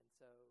 And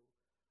so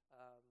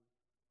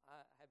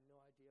I have no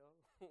idea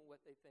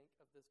what they think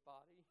of this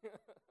body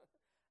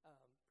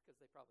because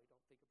they probably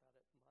don't think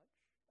about it much.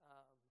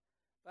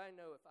 But I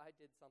know if I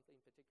did something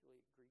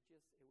particularly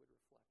egregious, it would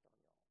reflect on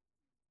y'all.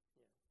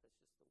 That's just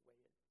the way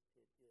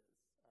it is.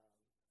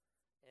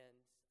 And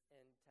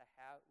to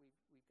have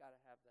we've got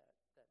to have that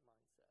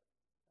mindset.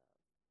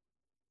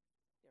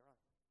 Yeah, Ron.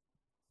 So, Steve, I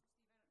don't know if you want to go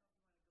this direction.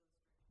 If you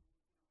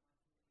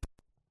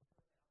don't want to,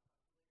 go ahead. I'll talk later about it.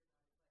 But what's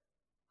on top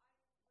of my mind is,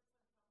 of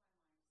course, the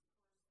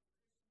Christian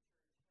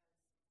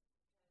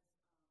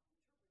Church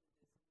has interpreted this in a lot of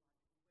different ways. And we've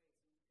got women elders and we've got women deacons in different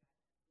churches. I have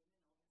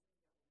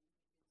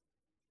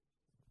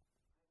a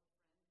friend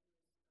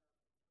who's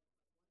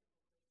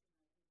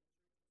a wonderful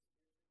Christian. I think their church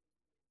is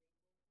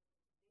very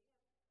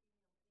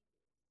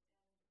faithful. They have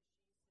female deacons, and she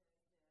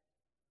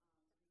said that the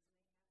reason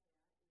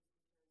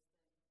they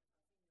have that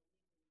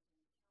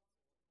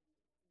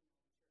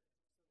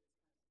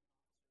is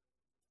because then a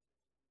female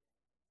deacon can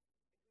counsel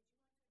a female in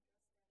church. So there's kind of an officer of the church to do that. Would you want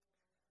to address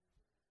that at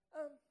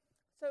all?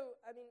 So,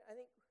 I mean, I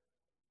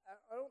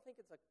don't think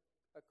it's a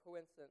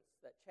coincidence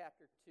that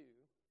chapter 2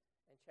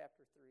 and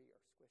chapter 3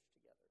 are squished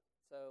together.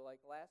 So, like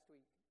last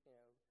week,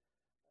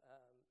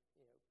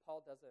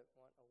 Paul doesn't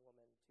want a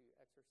woman to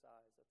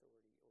exercise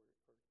authority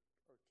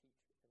or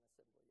teach an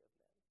assembly of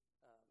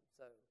men.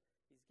 So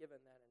he's given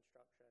that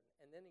instruction,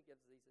 and then he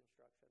gives these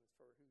instructions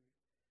for who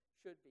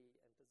should be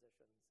in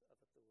positions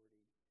of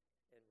authority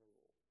and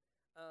rule.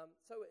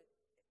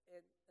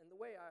 And the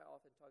way I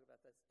often talk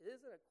about this, it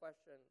isn't a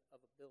question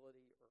of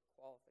ability or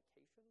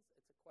qualifications.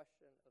 It's a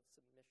question of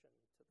submission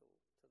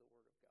to the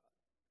Word of God.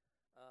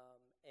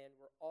 And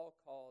we're all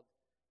called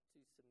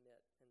to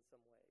submit in some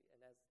way.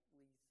 And as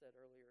Lee said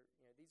earlier,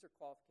 these are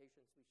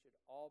qualifications we should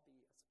all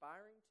be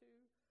aspiring to,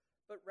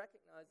 but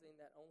recognizing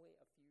that only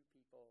a few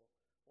people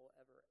will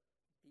ever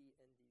be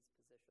in these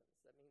positions.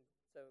 I mean,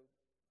 so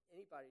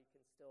anybody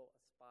can still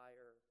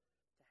aspire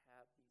to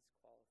have these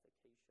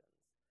qualifications,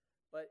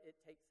 but it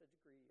takes a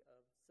degree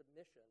of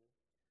submission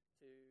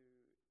to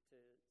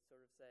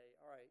sort of say,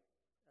 all right,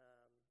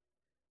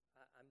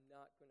 I'm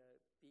not going to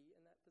be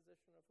in that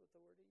position of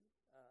authority,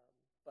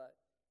 but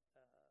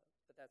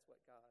that's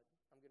what God.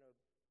 I'm going to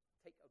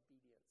take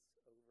obedience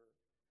over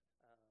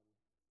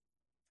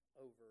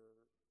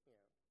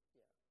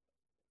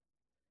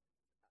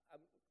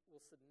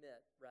we'll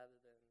submit rather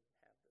than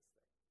have this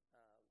thing.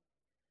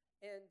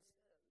 And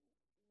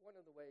one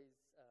of the ways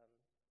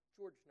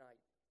George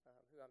Knight,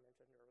 who I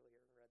mentioned earlier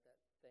and read that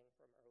thing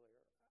from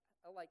earlier,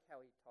 I like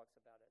how he talks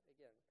about it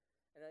again.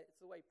 And it's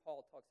the way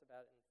Paul talks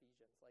about it in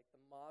Ephesians. Like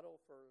the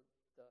model for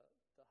the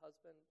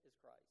husband is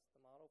Christ. The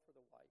model for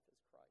the wife is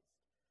Christ.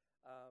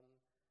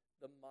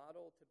 The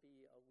model to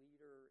be a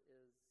leader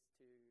is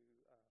to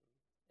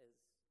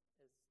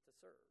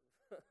serve.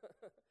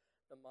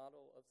 The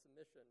model of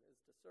submission is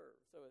to serve.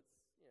 So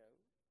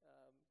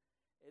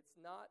it's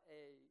not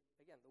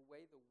again, the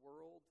way the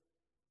world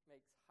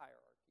makes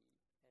hierarchy,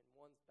 and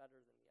one's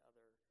better than the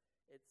other.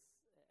 It's,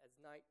 as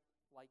Knight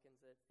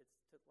likens it,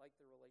 it's like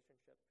the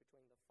relationship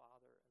between the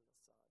father and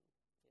the son.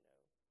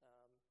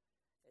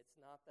 It's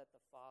not that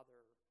the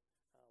father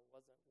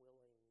wasn't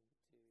willing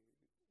to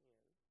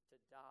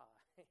die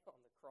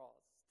on the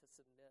cross, to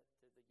submit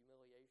to the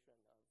humiliation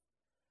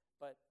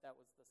but that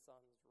was the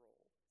son's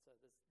role. So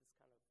this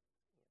kind of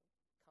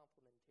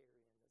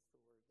complementarian is the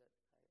word that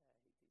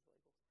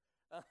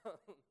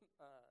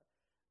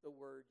the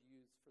word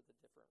used for the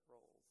different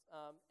roles.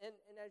 And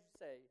as you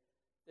say,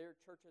 there are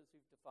churches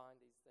who've defined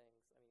these things.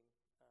 I mean,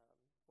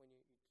 when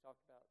you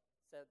talked about,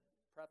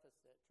 preface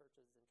that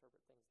churches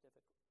interpret things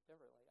differently,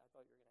 I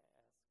thought you were going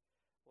to ask,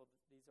 well,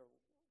 these are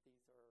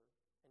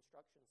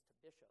instructions to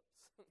bishops.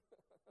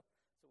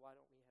 So why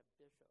don't we have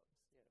bishops?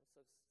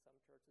 So some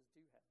churches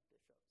do have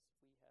bishops.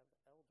 We have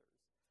elders.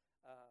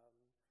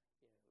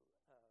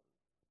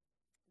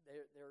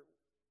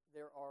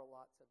 There are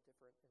lots of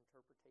different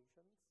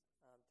interpretations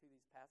to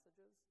these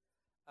passages.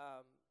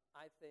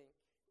 I think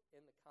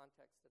in the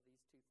context of these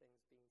two things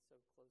being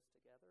so close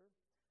together,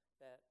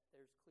 that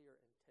there's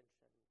clear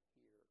intention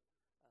here.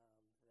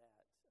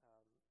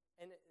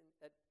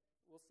 That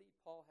we'll see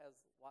Paul has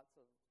lots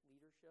of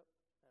leadership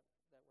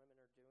that women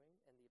are doing,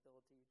 and the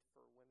ability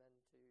for women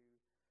to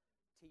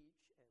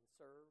teach and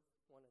serve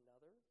one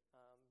another.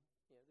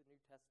 The New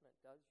Testament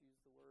does use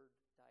the word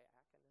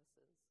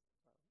diaconesses,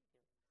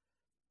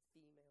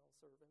 female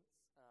servants.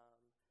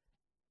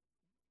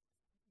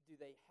 Do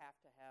they have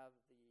to have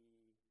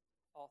the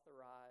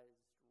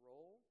authorized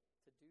role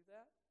to do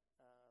that?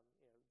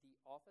 The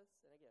office,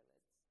 and again,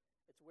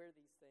 it's where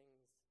these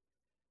things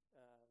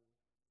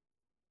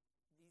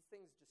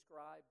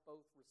describe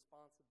both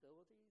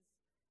responsibilities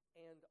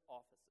and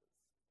offices,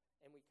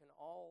 and we can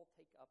all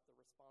take up the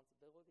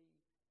responsibility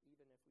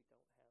even if we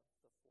don't have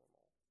the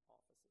formal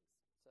offices.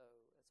 So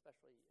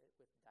especially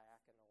with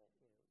diaconal,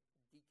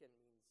 deacon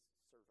means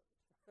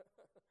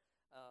servant.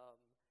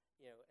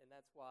 And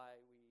that's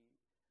why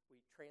we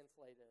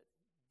translate it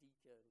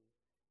deacon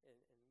in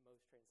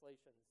most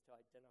translations to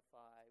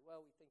identify,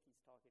 well, we think he's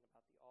talking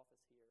about the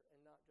office here,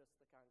 and not just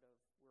the kind of,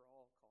 we're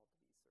all called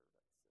to be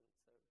servants. And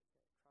so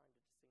trying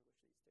to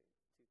distinguish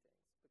these two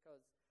things,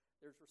 because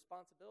there's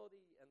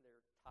responsibility and there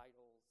are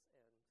titles,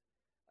 and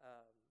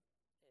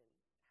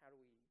how do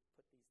we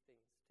put these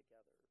things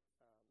together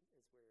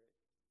is where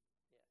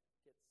it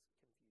gets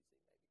confusing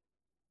maybe.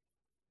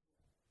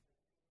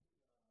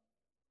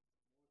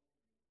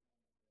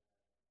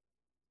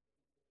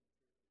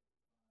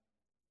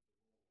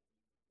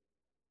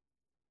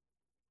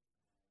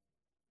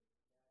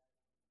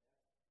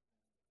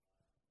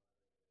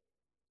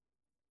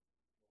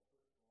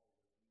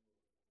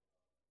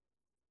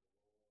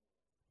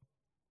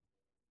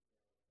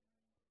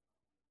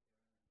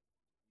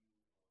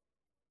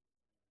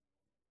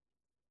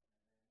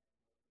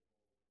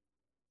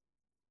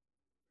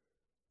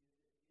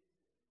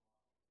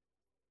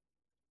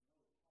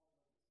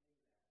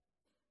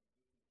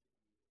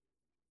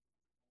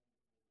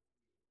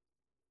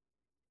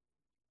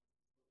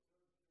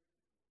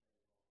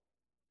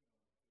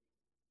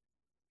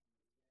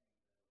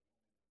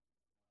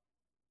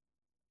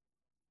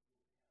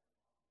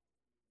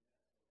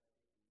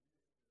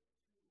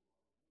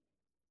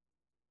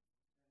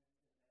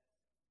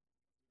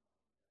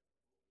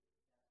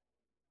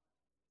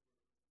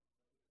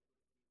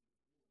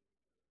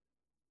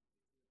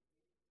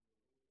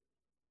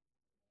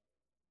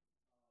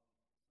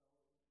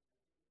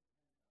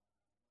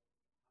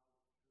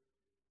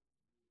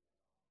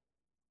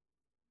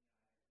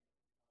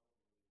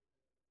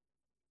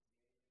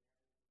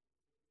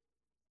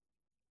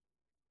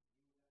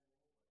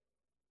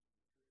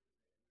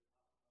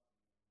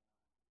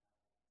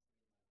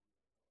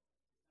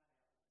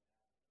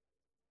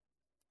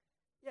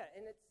 Yeah,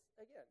 and it's,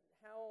 again,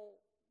 how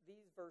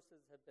these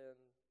verses have been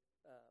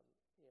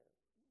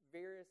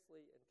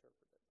variously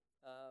interpreted.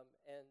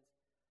 And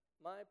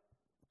my,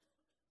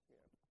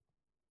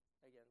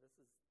 again, this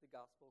is the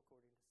gospel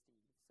according to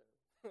Steve, so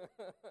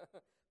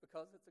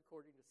because it's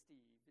according to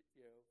Steve,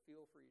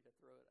 feel free to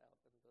throw it out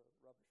in the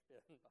rubbish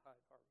bin behind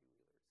Harvey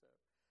Wheeler. So,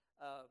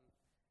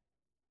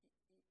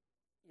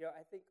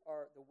 I think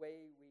the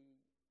way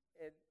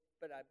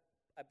but I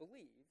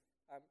believe,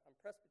 I'm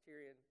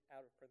Presbyterian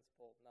out of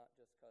principle, not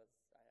just because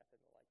I happen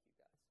to like you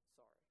guys.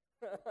 Sorry.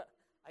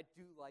 I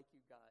do like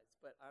you guys,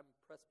 but I'm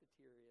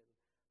Presbyterian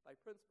by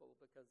principle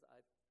because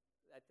I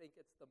think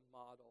it's the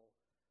model.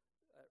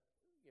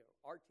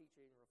 Our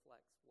teaching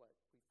reflects what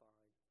we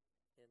find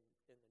in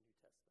the New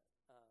Testament,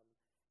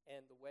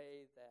 and the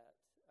way that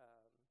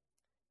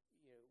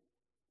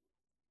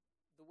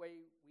the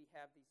way we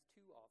have these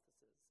two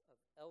offices of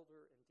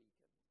elder and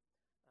deacon,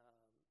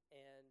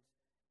 and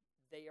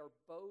they are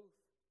both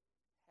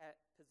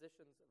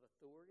positions of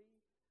authority,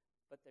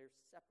 but they're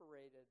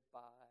separated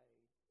by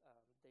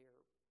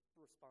their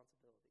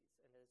responsibilities.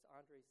 And as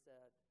Andre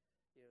said,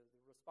 the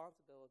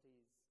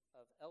responsibilities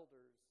of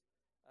elders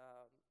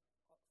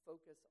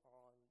focus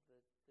on the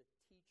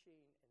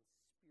teaching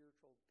and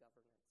spiritual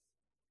governance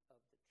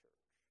of the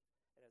church.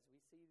 And as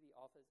we see the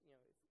office,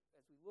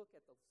 as we look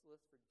at the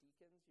list for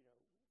deacons,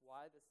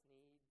 why this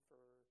need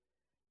for,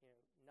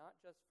 not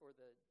just for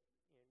the,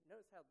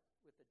 notice how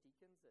with the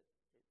deacons it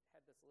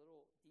had this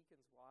little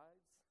deacon's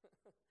wives.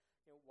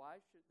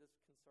 Why should this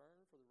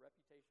concern for the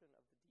reputation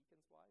of the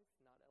deacon's wife,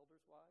 not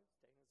elders' wives?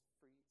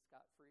 Dana's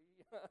scot-free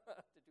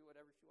to do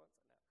whatever she wants.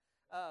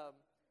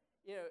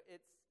 No,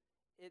 it's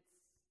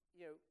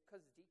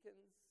because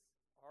deacons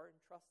are are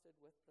entrusted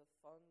with the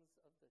funds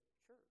of the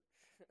church.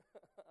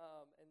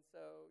 And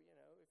so,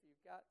 if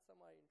you've got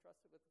somebody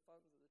entrusted with the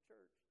funds of the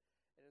church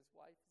and his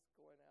wife is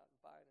going out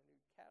and buying a new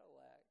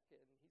Cadillac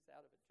and he's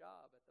out of a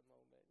job at the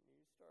moment, and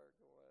you start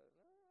going,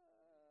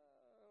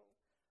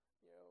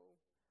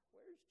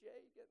 where's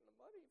Jay getting the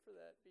money for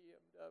that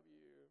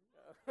BMW?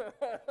 No.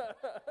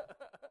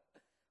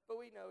 But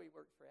we know he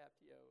works for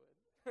Aptio, and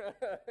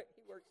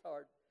he works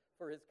hard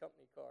for his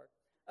company car.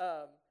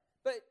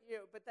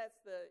 But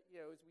that's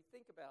as we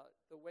think about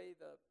the way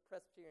the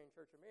Presbyterian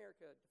Church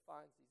America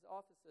defines these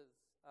offices,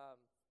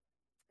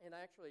 and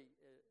I actually,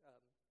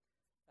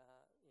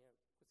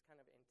 was kind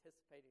of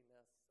anticipating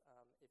this.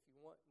 If you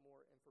want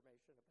more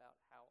information about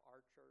how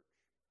our church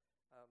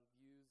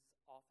views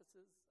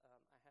offices,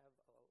 I have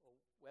a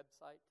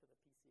website to the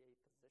PCA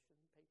position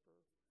paper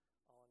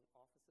on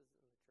offices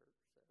in the church.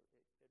 So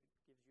it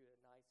gives you a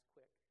nice,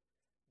 quick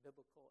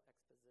biblical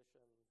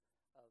exposition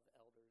of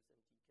elders and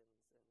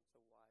deacons, and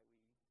so why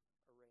we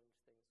arrange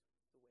things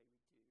the way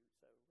we do.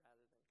 So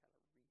rather than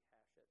kind of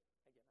rehash it,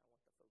 again, I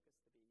want the focus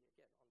to be,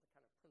 again, on the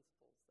kind of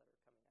principles that are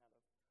coming out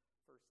of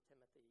 1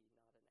 Timothy,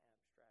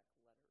 not an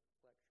abstract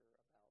lecture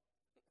about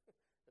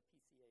the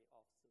PCA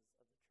offices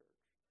of the church,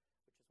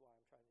 which is why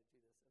I'm trying to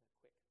do this in a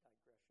quick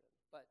digression.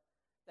 But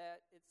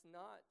that it's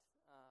not,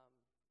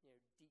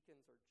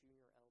 deacons or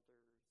junior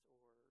elders,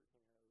 or,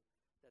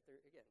 that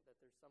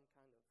there's some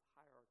kind of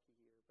hierarchy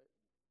here, but,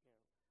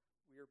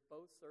 we are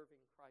both serving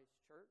Christ's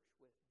church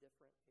with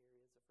different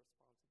areas of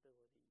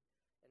responsibility.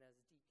 And as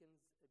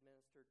deacons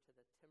administer to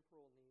the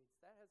temporal needs,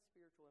 that has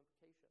spiritual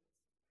implications.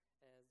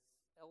 As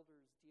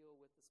elders deal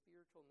with the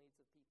spiritual needs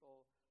of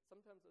people,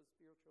 sometimes those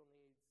spiritual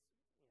needs,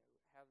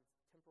 have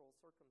temporal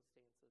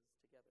circumstances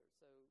together.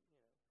 So,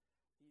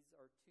 these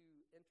are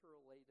two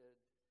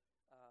interrelated,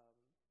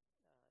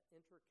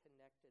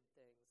 interconnected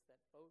things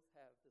that both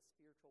have the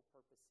spiritual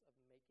purpose of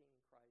making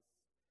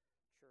Christ's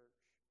church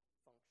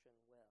function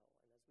well. And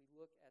as we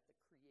look at the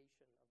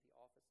creation of the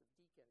office of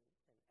deacon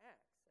in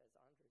Acts, as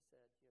Andre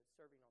said,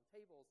 serving on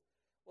tables,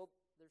 well,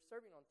 they're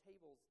serving on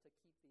tables to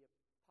keep the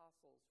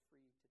apostles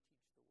free to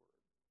teach the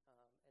word.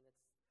 And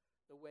it's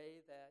the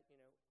way that,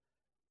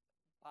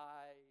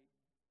 by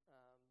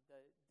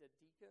the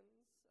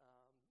deacons,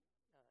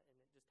 and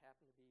it just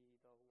happened to be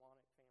the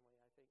Lonick family,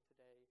 I think,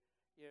 today,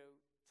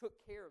 took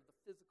care of the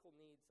physical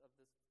needs of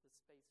the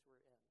space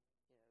we're in,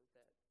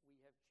 that we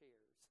have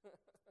chairs,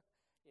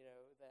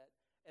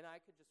 and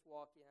I could just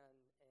walk in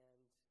and,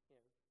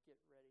 get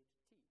ready to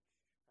teach.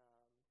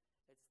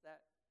 It's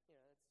that, it's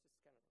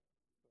just kind of,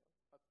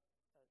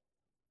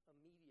 a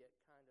immediate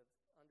kind of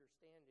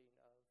understanding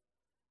of,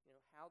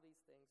 how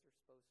these things are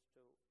supposed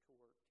to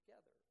work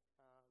together.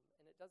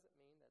 And it doesn't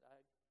mean that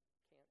I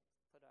can't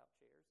put out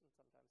chairs, and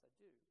sometimes I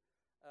do.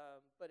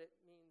 But it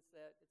means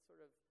that it's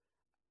sort of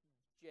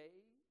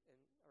Jay,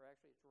 or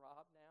actually it's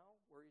Rob now,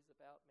 worries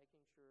about making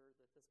sure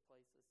that this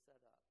place is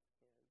set up.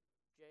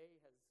 Jay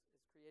has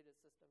created a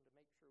system to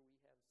make sure we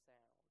have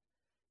sound.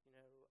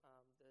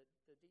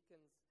 The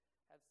deacons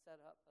have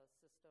set up a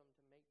system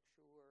to make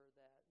sure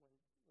that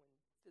when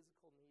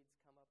physical needs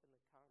come up in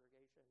the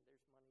congregation,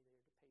 there's money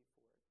there to pay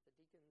for it. The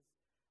deacons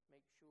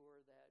make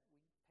sure that we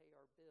pay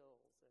our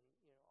bills,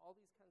 and all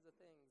these kinds of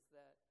things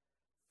that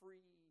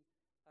free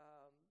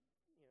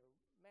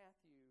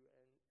Matthew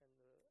and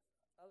the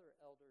other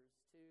elders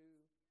to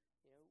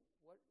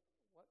what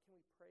can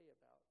we pray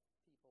about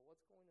people?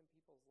 What's going in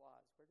people's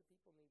lives? Where do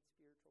people need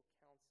spiritual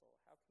counsel?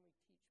 How can we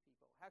teach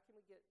people? How can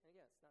we get, and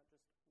again, it's not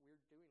just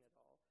we're doing it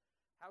all.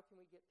 How can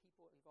we get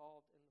people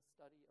involved in the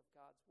study of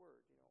God's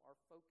Word? Our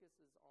focus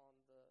is on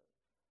the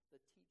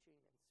teaching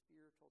and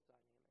spiritual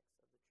dynamics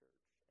of the church.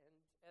 And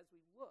as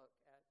we look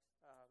at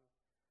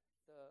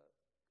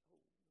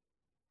is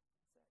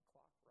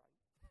that clock right?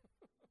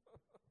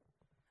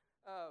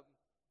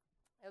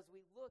 As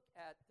we look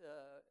at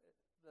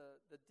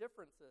the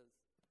differences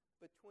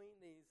between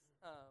these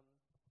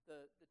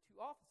the two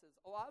offices,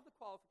 a lot of the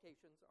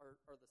qualifications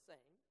are the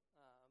same,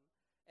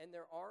 and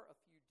there are a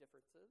few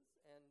differences,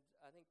 and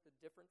I think the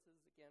differences,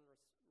 again,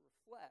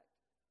 reflect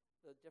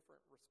the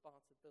different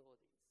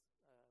responsibilities.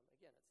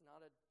 Again, it's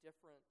not a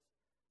difference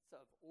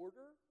of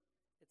order,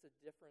 it's a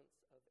difference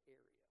of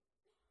area.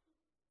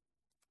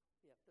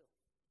 Yeah, Bill.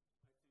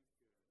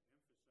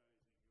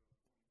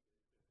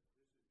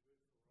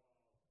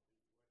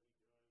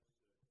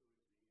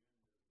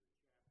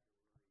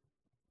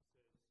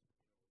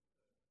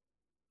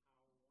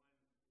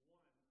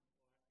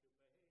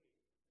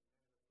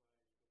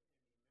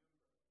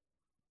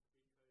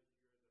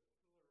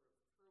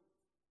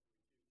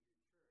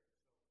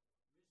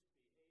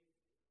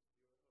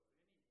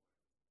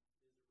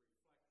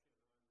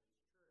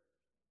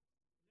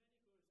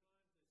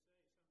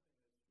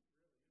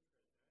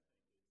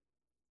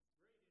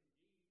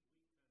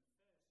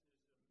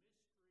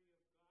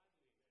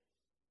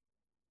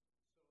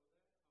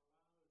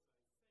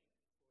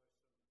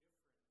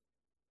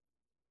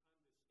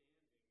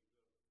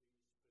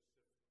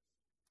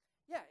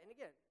 Yeah, and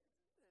again,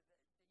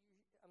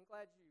 I'm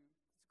glad it's a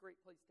great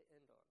place to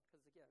end on,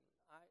 because again,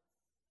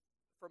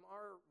 from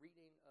our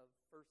reading of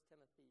 1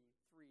 Timothy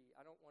 3,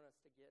 I don't want us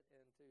to get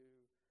into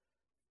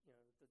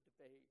the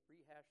debate,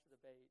 rehash the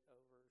debate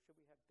over should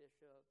we have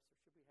bishops or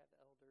should we have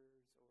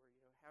elders,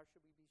 or how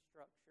should we be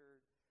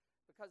structured,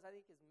 because I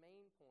think his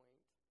main point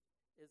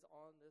is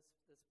on this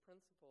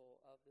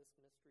principle of this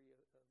mystery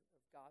of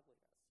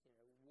godliness.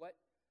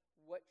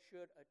 What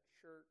should a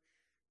church,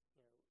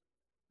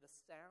 the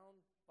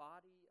sound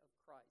body of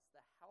Christ,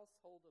 the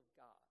household of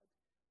God,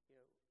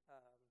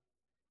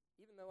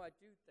 even though I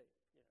do think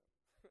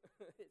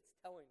it's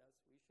telling us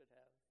we should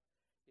have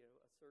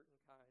a certain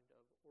kind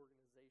of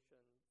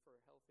organization for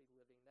healthy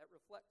living that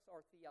reflects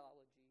our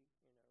theology.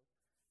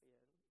 And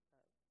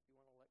if you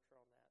want to lecture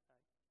on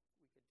that,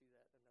 we could do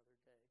that another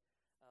day.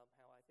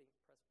 How I think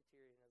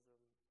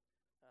Presbyterianism,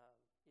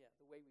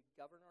 the way we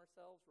govern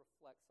ourselves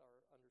reflects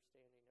our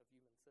understanding of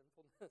human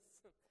sinfulness.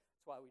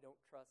 That's why we don't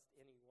trust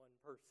any one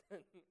person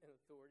in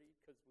authority,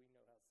 because we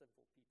know how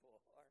sinful people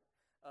are.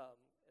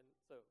 And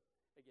so,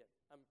 again,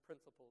 I'm a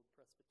principled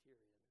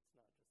Presbyterian. It's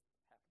not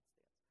just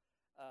happenstance.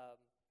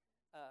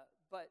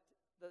 But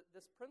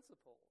this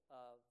principle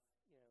of,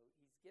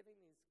 he's giving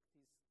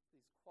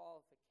these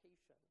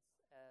qualifications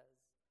as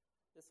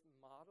this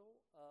model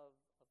of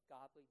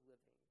godly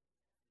living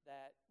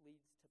that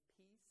leads to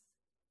peace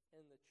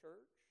in the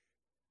church,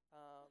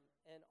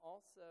 and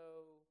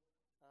also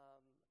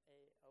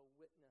a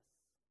witness,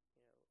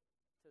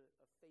 to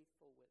a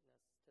faithful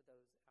witness to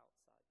those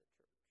outside the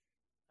church,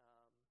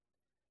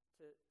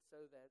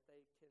 so that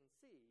they can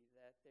see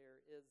that there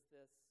is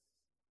this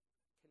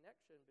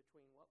connection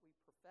between what we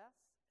profess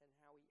and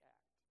how we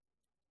act.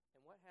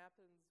 And what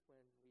happens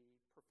when we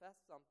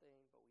profess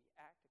something but we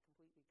act a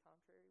completely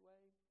contrary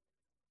way?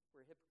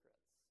 We're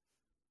hypocrites,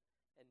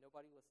 and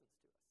nobody listens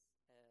to us.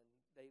 And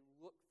they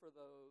look for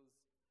those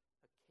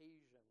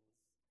occasions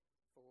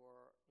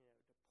for, to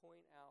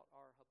point out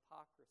our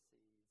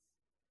hypocrisies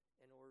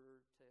in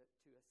order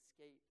to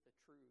escape the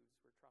truths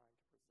we're trying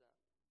to present.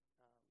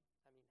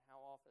 How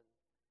often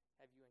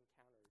have you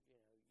encountered,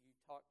 you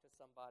talk to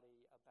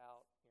somebody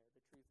about,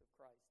 the truth of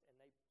Christ, and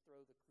they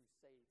throw the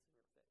Crusades in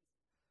your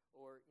face,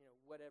 or,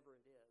 whatever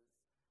it is,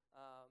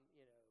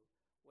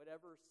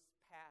 whatever's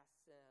past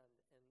sin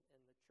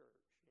in the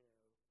church,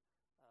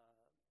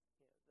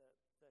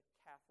 the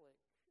Catholic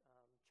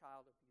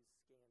child abuse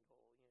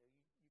scandal.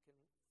 You can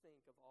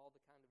think of all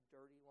the kind of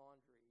dirty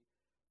laundry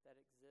that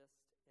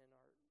exists in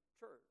our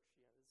church.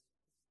 This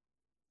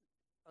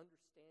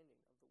understanding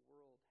of the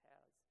world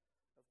has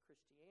of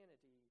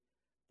Christianity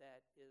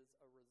that is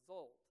a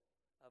result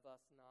of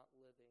us not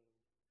living,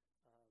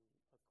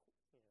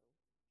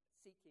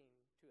 seeking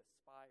to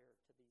aspire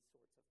to these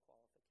sorts of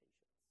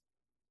qualifications,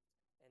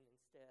 and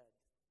instead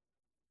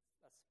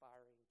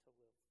aspiring to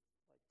live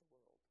like the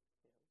world,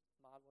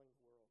 modeling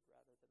the world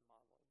rather than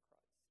modeling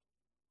Christ.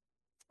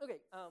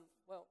 Okay,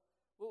 well,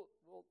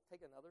 we'll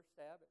take another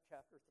stab at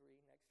chapter 3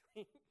 next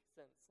week,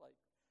 since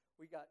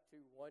we got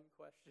to one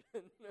question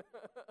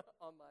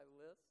on my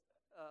list.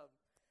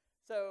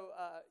 So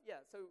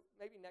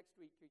maybe next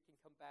week we can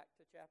come back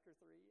to chapter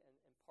 3 and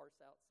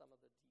parse out some of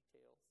the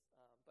details.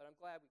 But I'm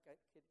glad we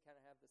could kind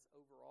of have this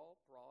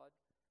overall broad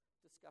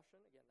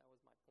discussion. Again, that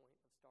was my point of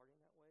starting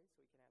that way,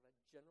 so we can have a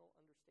general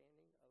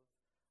understanding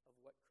of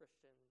what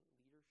Christian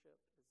leadership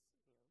is,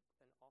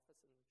 an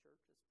office in the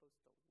church is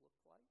supposed to look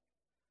like.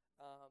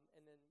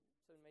 And then,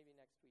 so maybe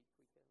next week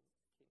we can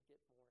get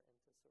more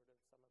into sort of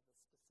some of the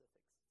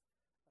specifics of the verses.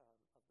 But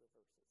let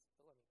me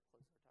close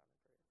our time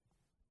in prayer.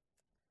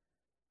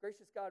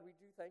 Gracious God, we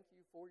do thank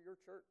you for your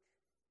church.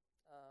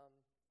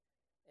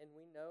 And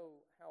we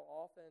know how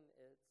often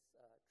it's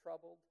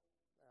troubled,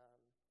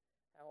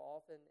 how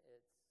often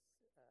it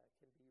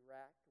can be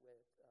racked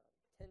with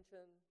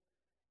tension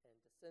and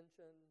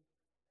dissension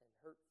and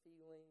hurt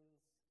feelings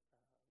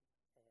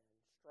and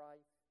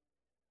strife.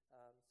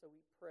 So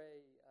we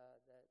pray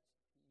that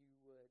you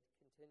would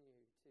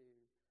continue to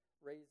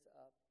raise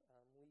up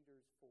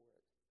leaders for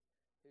it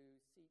who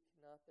seek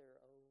not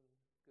their own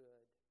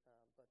good,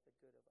 but the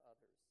good of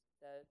others.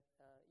 That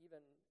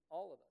even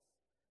all of us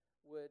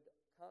would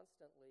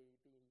constantly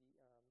be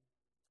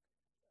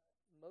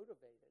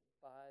motivated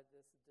by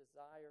this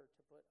desire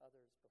to put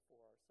others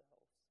before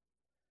ourselves,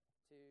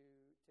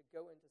 to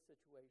go into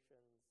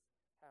situations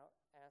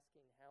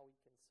asking how we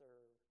can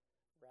serve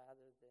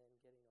rather than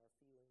getting our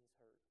feelings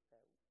hurt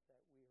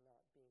that we're not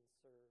being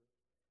served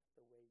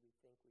the way we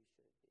think we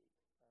should be.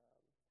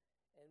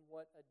 And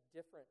what a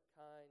different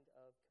kind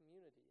of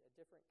community, a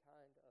different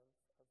kind of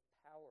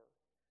power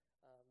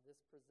this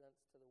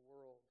presents to the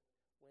world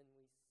when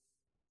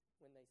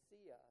they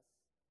see us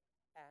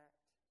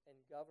act and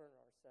govern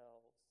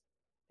ourselves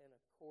in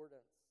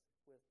accordance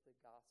with the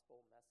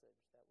gospel message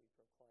that we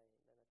proclaim,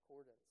 in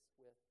accordance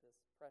with this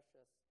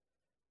precious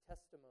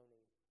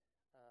testimony,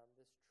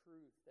 this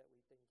truth that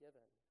we've been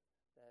given,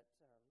 that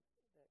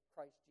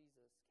Christ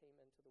Jesus came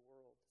into the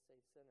world to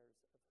save sinners,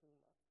 of whom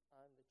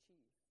I'm the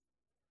chief,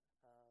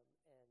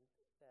 and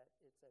that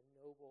it's a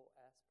noble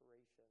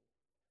aspiration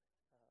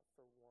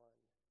for one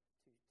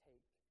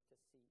to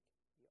seek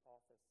the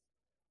office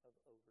of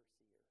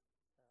overseer.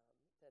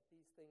 that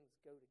these things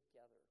go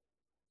together.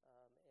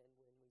 And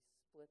when we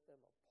split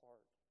them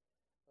apart,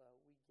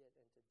 we get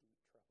into deep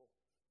trouble.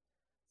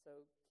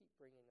 So keep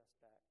bringing us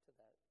back to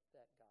that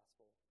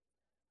gospel.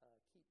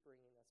 Keep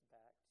bringing us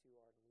back to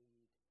our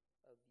need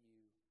of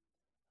you,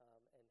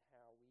 and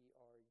how we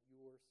are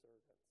your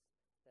servants,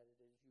 that it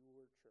is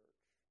your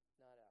church,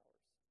 not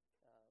ours,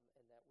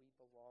 and that we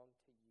belong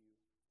to you,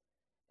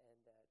 and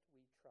that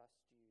we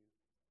trust you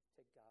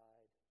to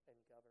guide and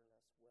govern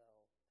us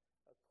well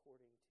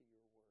according to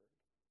your word,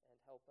 and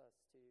help us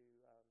to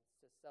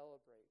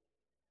celebrate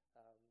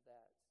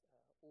that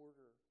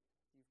order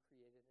you've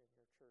created in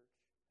your church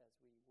as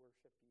we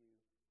worship you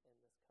in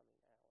this coming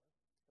hour.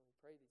 And we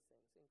pray these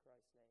things in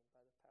Christ's name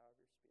by the power of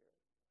your Spirit.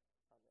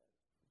 Amen.